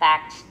Turiya. In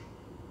fact,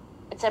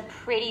 it's a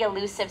pretty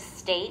elusive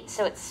state,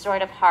 so it's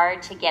sort of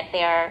hard to get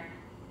there,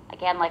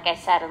 again, like I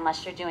said,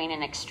 unless you're doing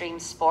an extreme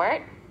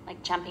sport,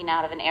 like jumping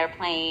out of an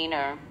airplane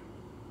or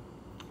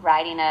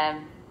riding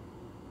a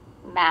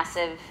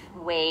massive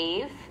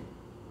wave.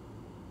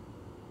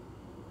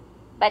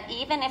 But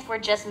even if we're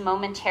just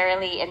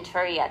momentarily in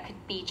Turiya, it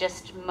could be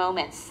just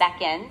moments,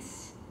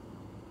 seconds.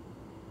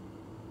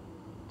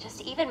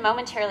 Just even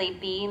momentarily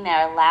being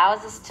there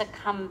allows us to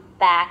come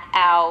back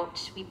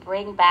out. We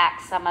bring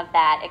back some of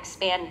that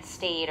expanded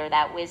state or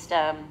that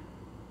wisdom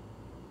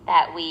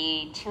that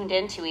we tuned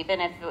into, even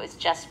if it was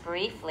just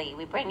briefly.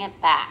 We bring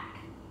it back.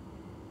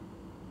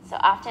 So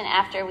often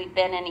after we've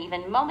been in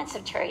even moments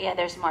of Turiya,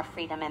 there's more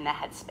freedom in the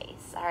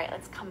headspace. All right,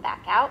 let's come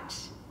back out.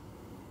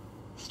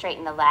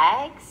 Straighten the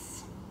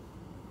legs.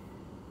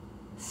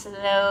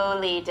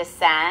 Slowly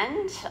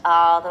descend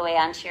all the way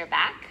onto your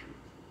back.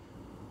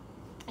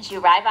 As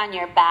you arrive on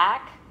your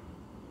back,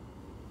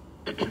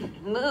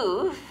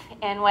 move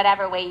in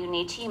whatever way you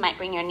need to. You might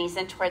bring your knees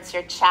in towards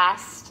your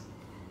chest,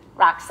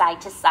 rock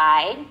side to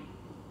side.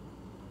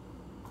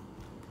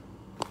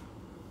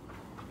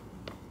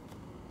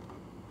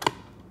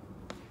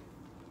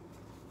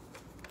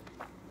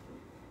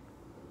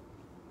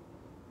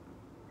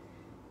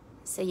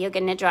 So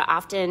Yoga Nidra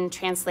often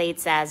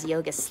translates as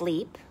yoga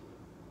sleep.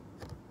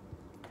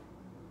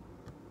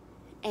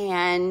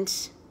 And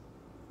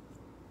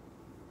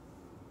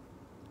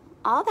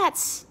all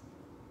that's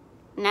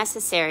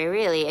necessary,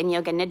 really, in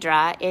Yoga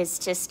Nidra is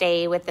to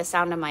stay with the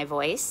sound of my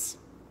voice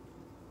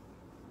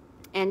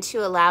and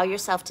to allow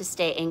yourself to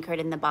stay anchored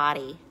in the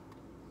body.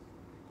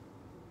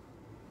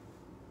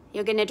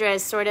 Yoga Nidra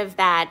is sort of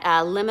that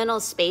liminal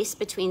space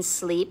between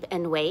sleep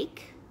and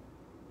wake.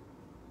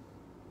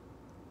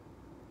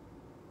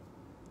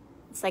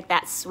 It's like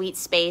that sweet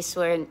space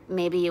where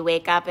maybe you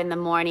wake up in the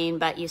morning,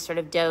 but you sort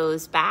of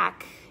doze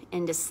back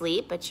into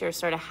sleep, but you're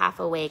sort of half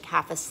awake,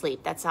 half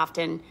asleep. That's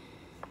often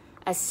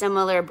a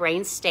similar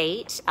brain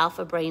state,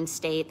 alpha brain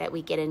state, that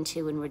we get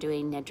into when we're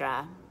doing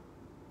Nidra.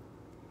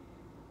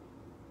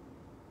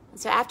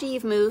 So after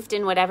you've moved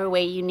in whatever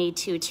way you need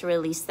to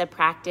release the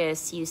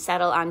practice, you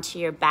settle onto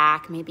your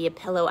back, maybe a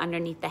pillow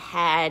underneath the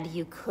head.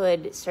 You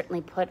could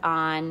certainly put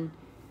on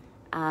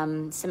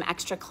some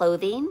extra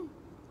clothing.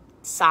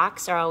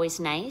 Socks are always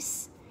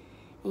nice.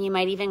 And you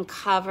might even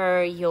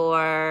cover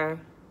your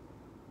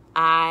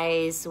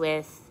eyes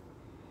with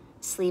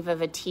sleeve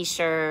of a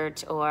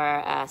t-shirt or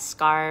a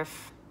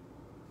scarf.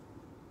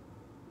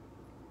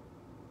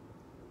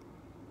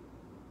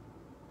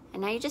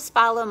 And now you just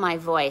follow my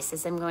voice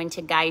as I'm going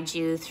to guide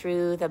you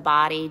through the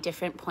body,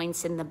 different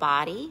points in the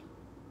body.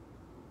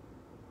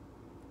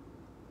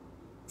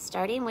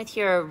 Starting with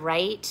your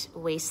right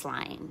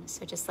waistline.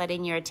 So just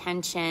letting your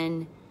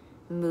attention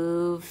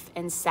move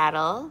and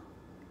settle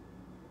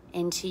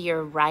into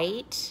your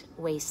right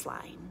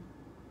waistline.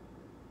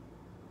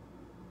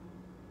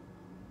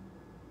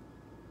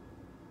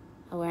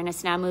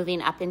 Awareness now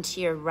moving up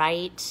into your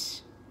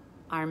right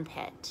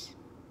armpit.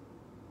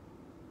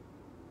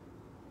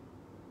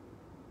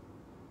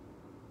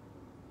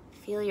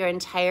 Feel your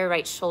entire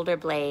right shoulder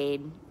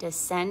blade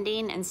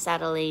descending and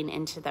settling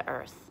into the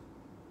earth.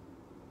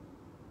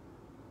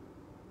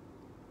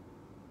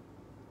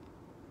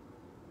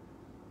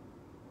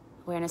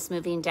 Awareness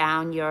moving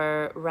down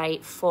your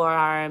right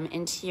forearm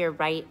into your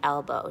right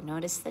elbow.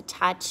 Notice the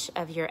touch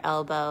of your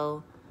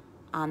elbow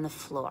on the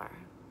floor.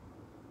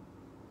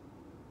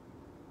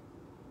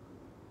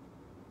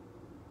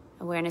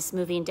 Awareness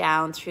moving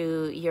down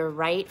through your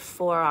right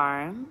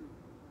forearm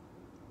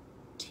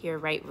to your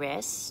right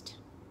wrist.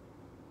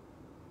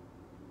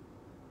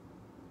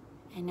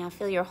 And now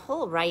feel your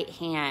whole right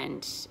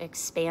hand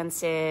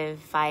expansive,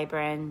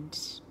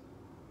 vibrant,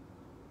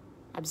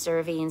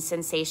 observing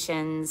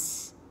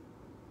sensations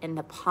in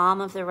the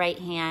palm of the right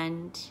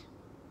hand,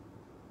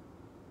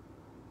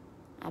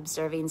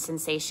 observing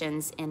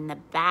sensations in the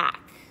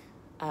back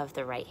of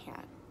the right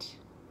hand.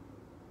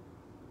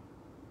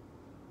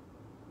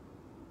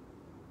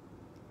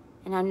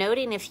 And now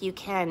noting if you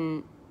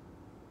can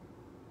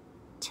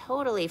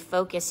totally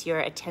focus your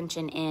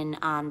attention in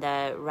on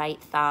the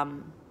right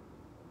thumb.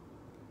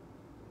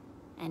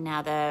 And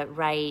now the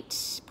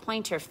right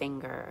pointer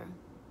finger,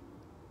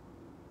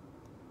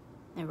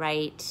 the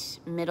right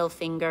middle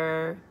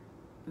finger,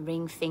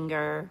 ring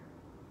finger,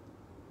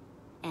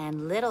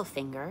 and little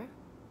finger.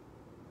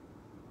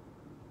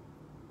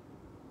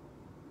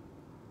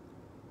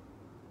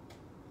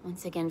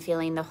 Once again,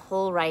 feeling the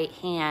whole right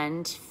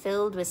hand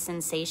filled with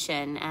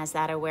sensation as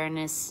that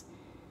awareness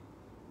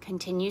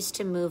continues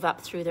to move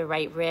up through the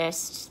right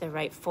wrist, the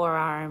right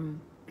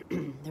forearm,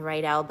 the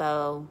right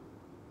elbow,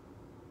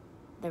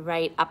 the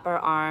right upper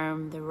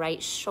arm, the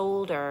right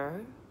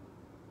shoulder,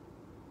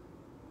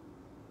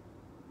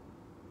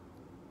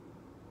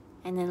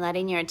 and then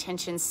letting your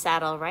attention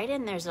settle right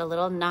in. There's a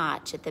little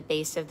notch at the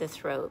base of the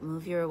throat.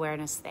 Move your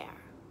awareness there.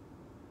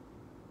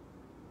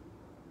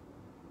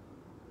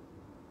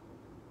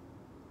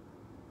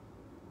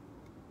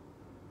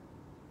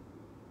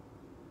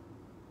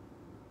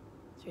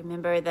 So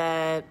remember,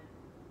 the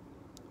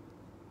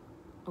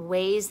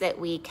ways that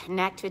we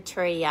connect with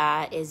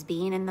Turiya is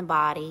being in the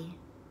body,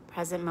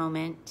 present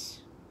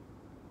moment,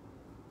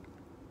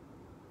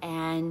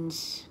 and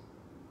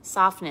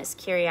softness,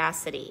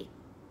 curiosity,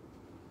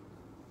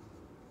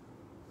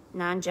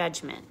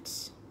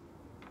 non-judgment,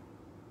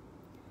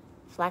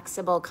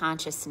 flexible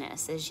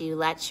consciousness. As you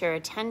let your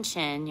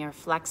attention, your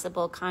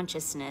flexible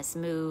consciousness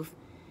move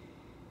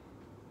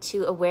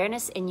to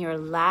awareness in your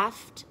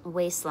left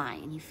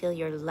waistline. You feel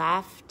your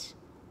left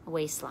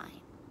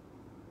waistline.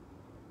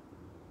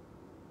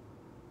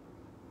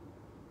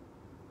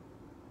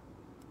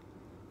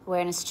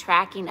 Awareness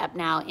tracking up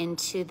now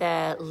into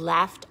the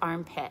left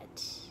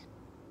armpit.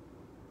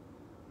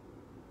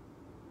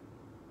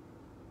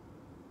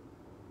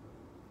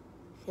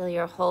 Feel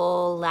your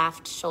whole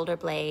left shoulder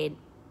blade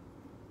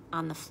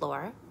on the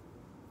floor.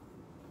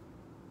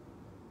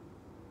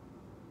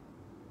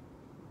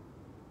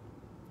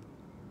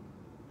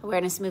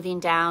 Awareness moving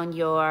down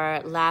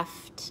your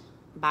left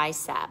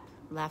bicep,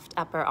 left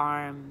upper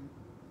arm,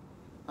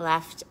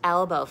 left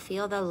elbow.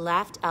 Feel the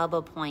left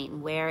elbow point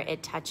where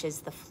it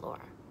touches the floor.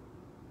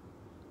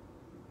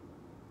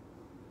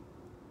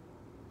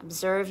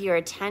 Observe your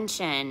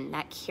attention,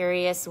 that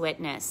curious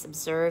witness,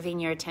 observing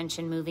your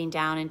attention moving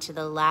down into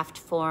the left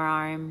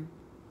forearm,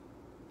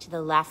 to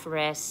the left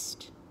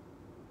wrist.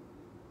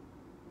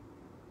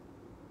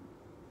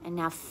 And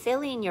now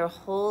filling your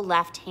whole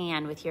left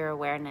hand with your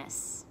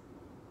awareness.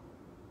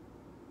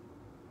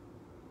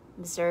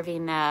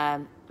 Observing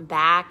the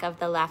back of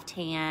the left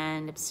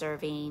hand,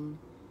 observing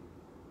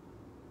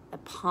the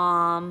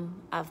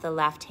palm of the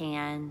left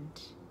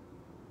hand,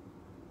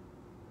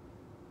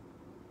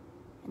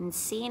 and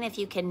seeing if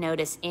you can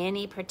notice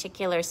any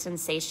particular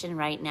sensation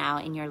right now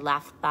in your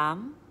left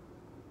thumb,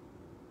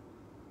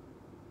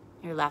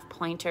 your left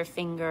pointer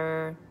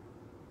finger,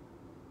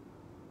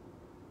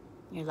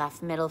 your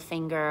left middle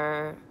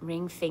finger,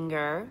 ring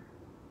finger,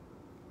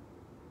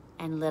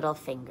 and little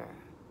finger.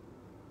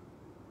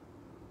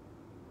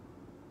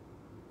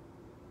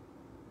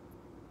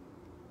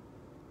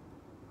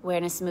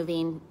 Awareness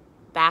moving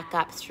back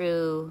up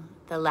through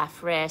the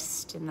left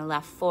wrist and the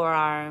left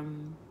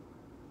forearm,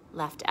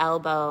 left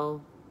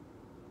elbow,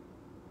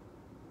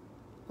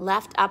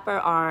 left upper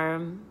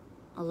arm,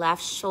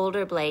 left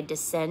shoulder blade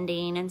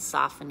descending and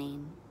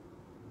softening.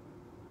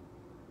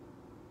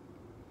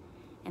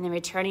 And then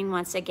returning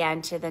once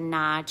again to the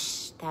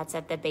notch that's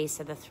at the base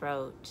of the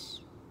throat.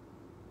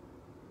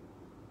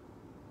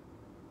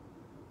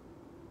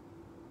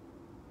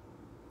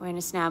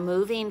 Awareness now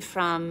moving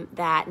from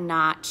that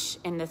notch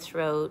in the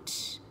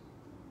throat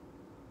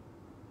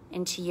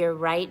into your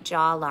right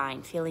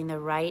jawline, feeling the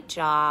right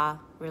jaw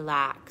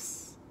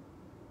relax.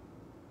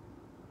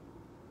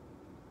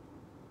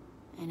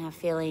 And now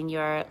feeling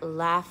your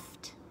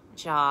left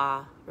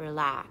jaw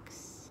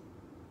relax.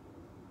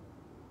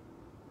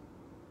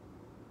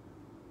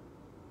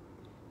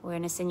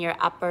 Awareness in your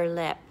upper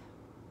lip.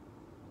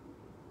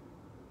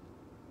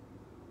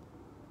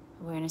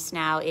 Awareness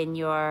now in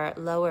your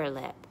lower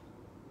lip.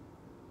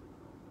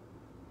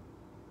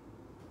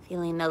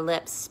 Feeling the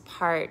lips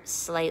part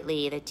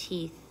slightly, the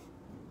teeth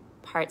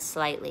part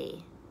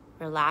slightly.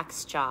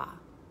 Relaxed jaw.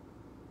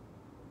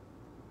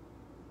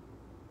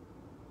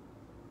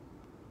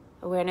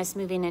 Awareness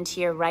moving into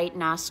your right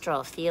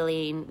nostril,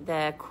 feeling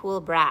the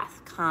cool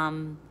breath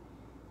come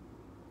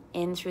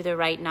in through the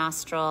right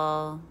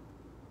nostril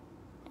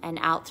and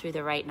out through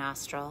the right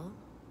nostril.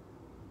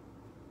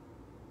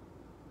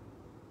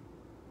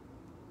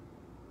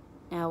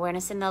 Now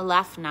awareness in the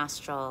left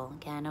nostril.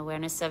 Again,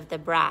 awareness of the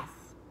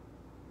breath.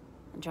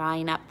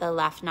 Drawing up the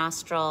left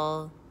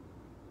nostril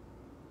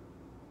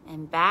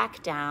and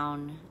back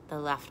down the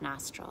left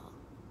nostril.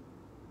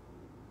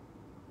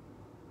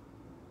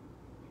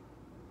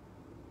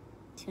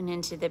 Tune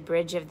into the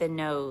bridge of the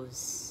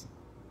nose.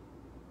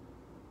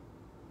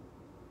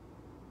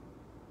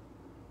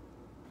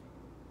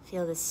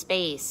 Feel the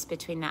space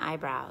between the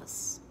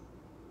eyebrows.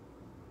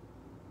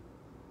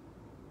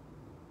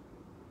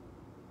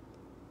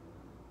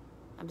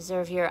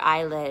 Observe your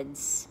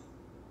eyelids,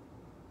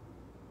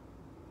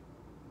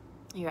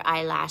 your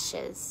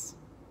eyelashes,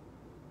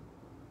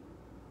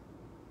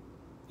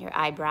 your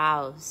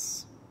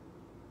eyebrows.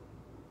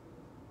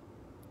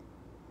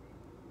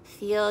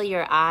 Feel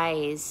your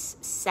eyes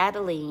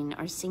settling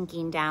or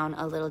sinking down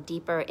a little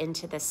deeper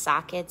into the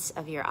sockets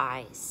of your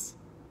eyes.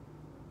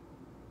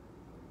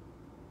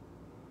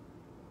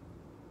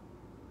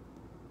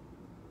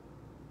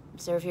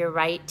 Observe your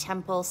right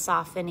temple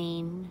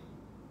softening.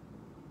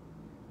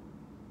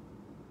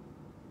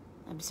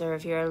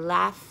 Observe your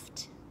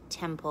left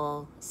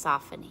temple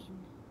softening.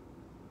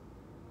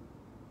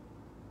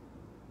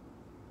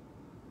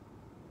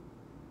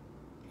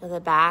 Feel the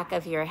back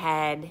of your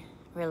head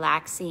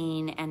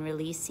relaxing and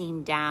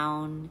releasing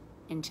down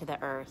into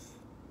the earth.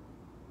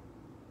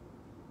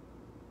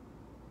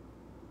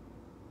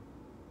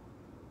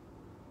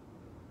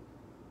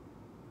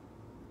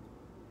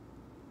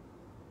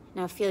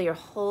 Now feel your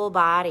whole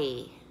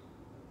body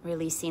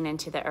releasing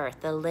into the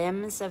earth, the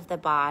limbs of the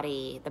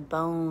body, the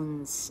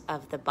bones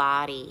of the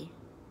body,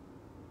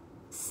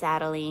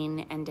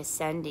 settling and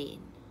descending.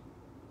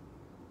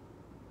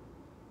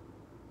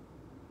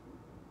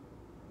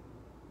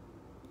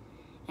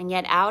 And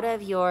yet out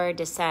of your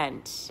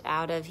descent,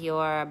 out of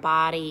your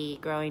body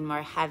growing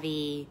more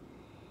heavy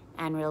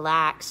and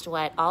relaxed,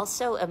 what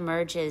also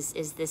emerges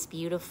is this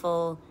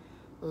beautiful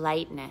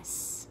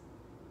lightness.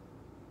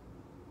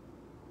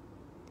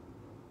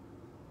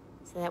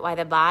 So that while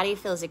the body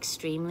feels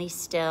extremely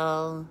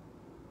still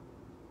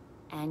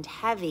and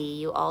heavy,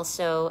 you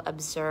also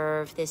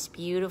observe this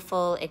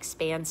beautiful,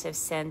 expansive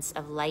sense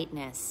of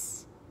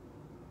lightness.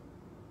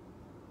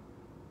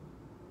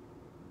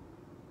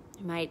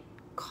 You might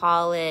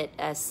call it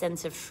a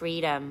sense of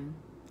freedom,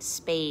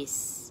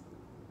 space,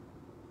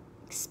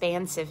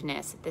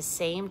 expansiveness, at the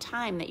same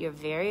time that you're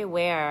very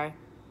aware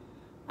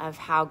of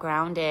how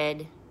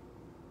grounded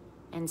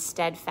and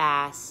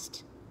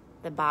steadfast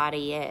the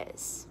body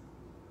is.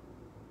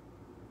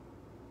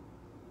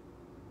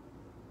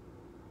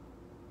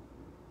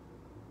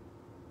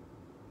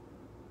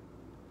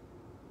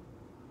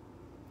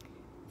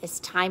 This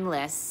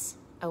timeless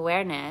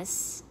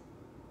awareness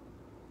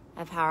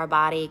of how our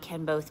body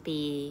can both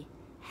be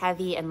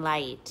heavy and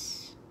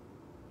light,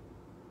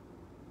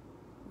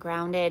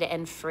 grounded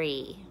and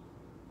free,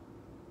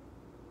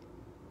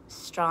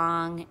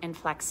 strong and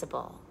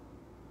flexible.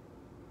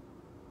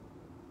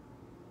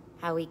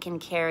 How we can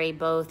carry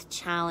both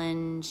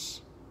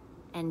challenge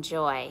and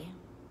joy.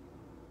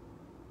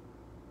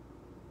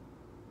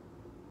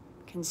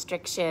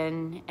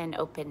 constriction and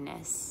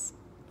openness,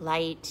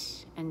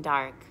 light and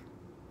dark,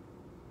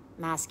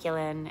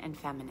 masculine and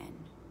feminine.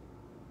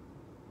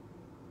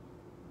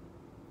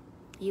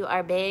 You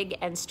are big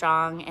and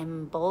strong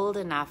and bold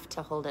enough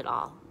to hold it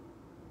all.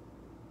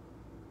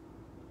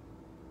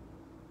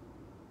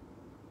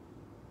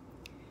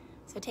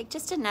 So take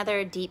just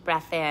another deep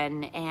breath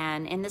and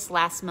in this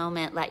last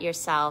moment, let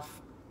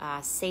yourself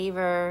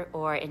savor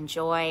or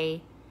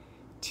enjoy,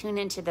 tune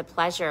into the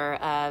pleasure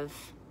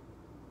of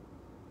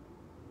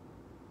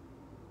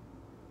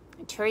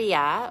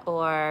Turiya,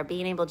 or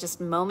being able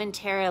just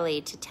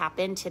momentarily to tap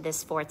into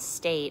this fourth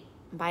state.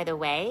 By the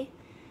way,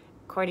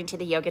 according to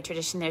the yoga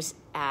tradition, there's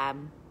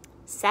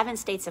 7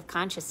 states of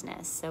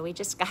consciousness. So we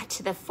just got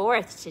to the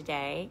 4th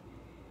today.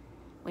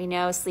 We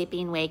know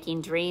sleeping,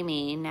 waking,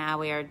 dreaming. Now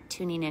we are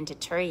tuning into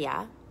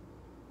Turiya.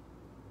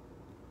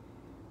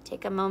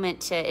 Take a moment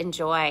to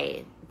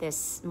enjoy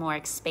this more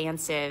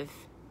expansive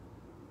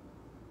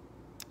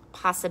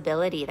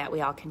possibility that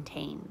we all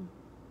contain.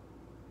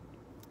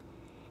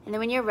 And then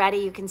when you're ready,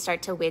 you can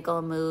start to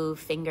wiggle, move,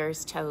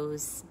 fingers,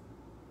 toes.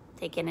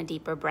 Take in a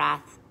deeper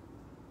breath.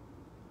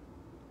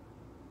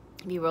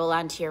 Maybe roll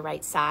onto your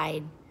right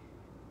side.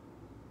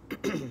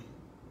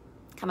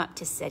 Come up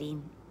to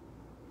sitting.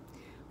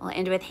 We'll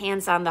end with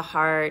hands on the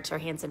heart or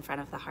hands in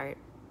front of the heart.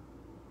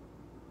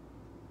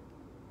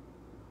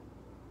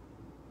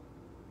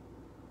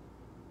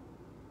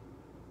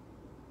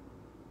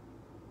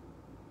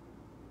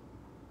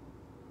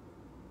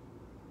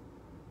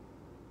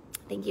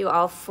 Thank you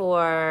all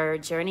for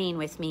journeying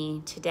with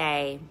me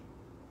today.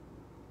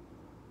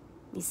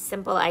 These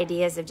simple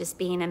ideas of just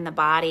being in the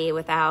body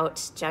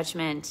without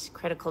judgment,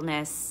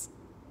 criticalness,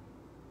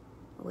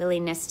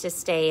 willingness to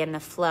stay in the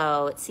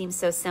flow. It seems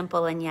so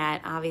simple, and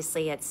yet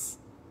obviously it's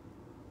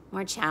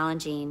more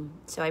challenging.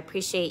 So I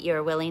appreciate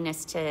your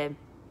willingness to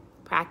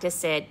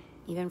practice it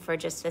even for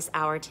just this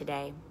hour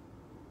today.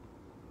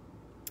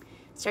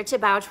 Start to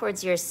bow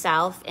towards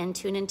yourself and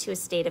tune into a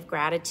state of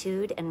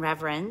gratitude and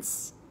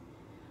reverence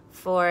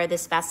for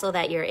this vessel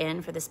that you're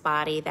in, for this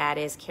body that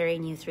is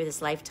carrying you through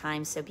this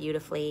lifetime so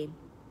beautifully.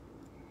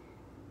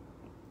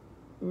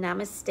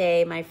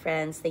 Namaste, my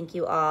friends. Thank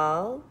you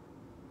all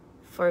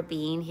for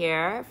being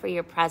here, for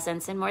your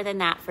presence, and more than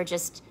that, for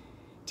just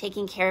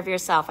taking care of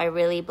yourself. I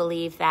really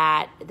believe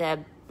that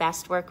the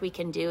best work we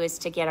can do is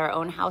to get our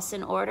own house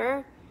in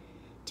order,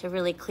 to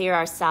really clear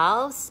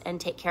ourselves and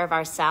take care of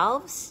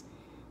ourselves,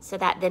 so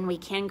that then we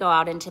can go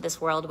out into this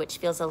world, which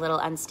feels a little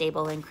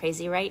unstable and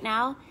crazy right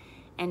now,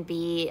 and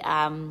be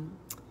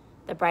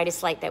the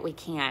brightest light that we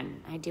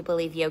can. I do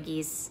believe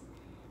yogis,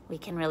 we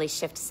can really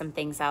shift some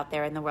things out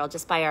there in the world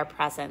just by our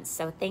presence.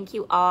 So thank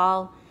you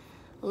all.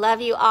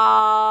 Love you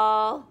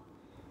all.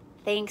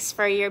 Thanks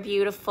for your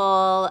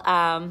beautiful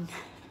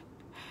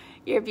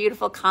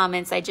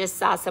comments. I just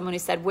saw someone who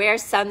said, wear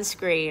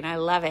sunscreen. I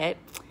love it.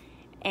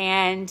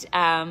 And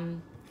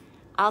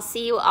I'll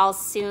see you all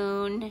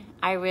soon.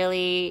 I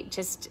really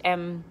just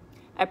am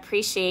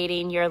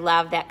appreciating your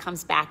love that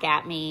comes back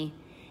at me.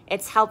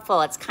 It's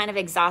helpful. It's kind of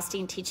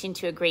exhausting teaching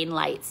to a green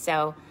light.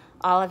 So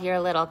all of your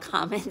little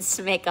comments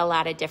make a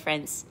lot of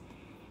difference.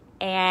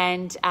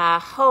 And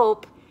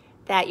hope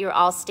that you're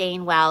all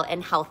staying well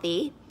and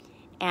healthy.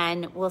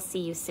 And we'll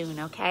see you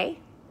soon, okay?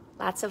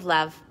 Lots of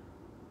love.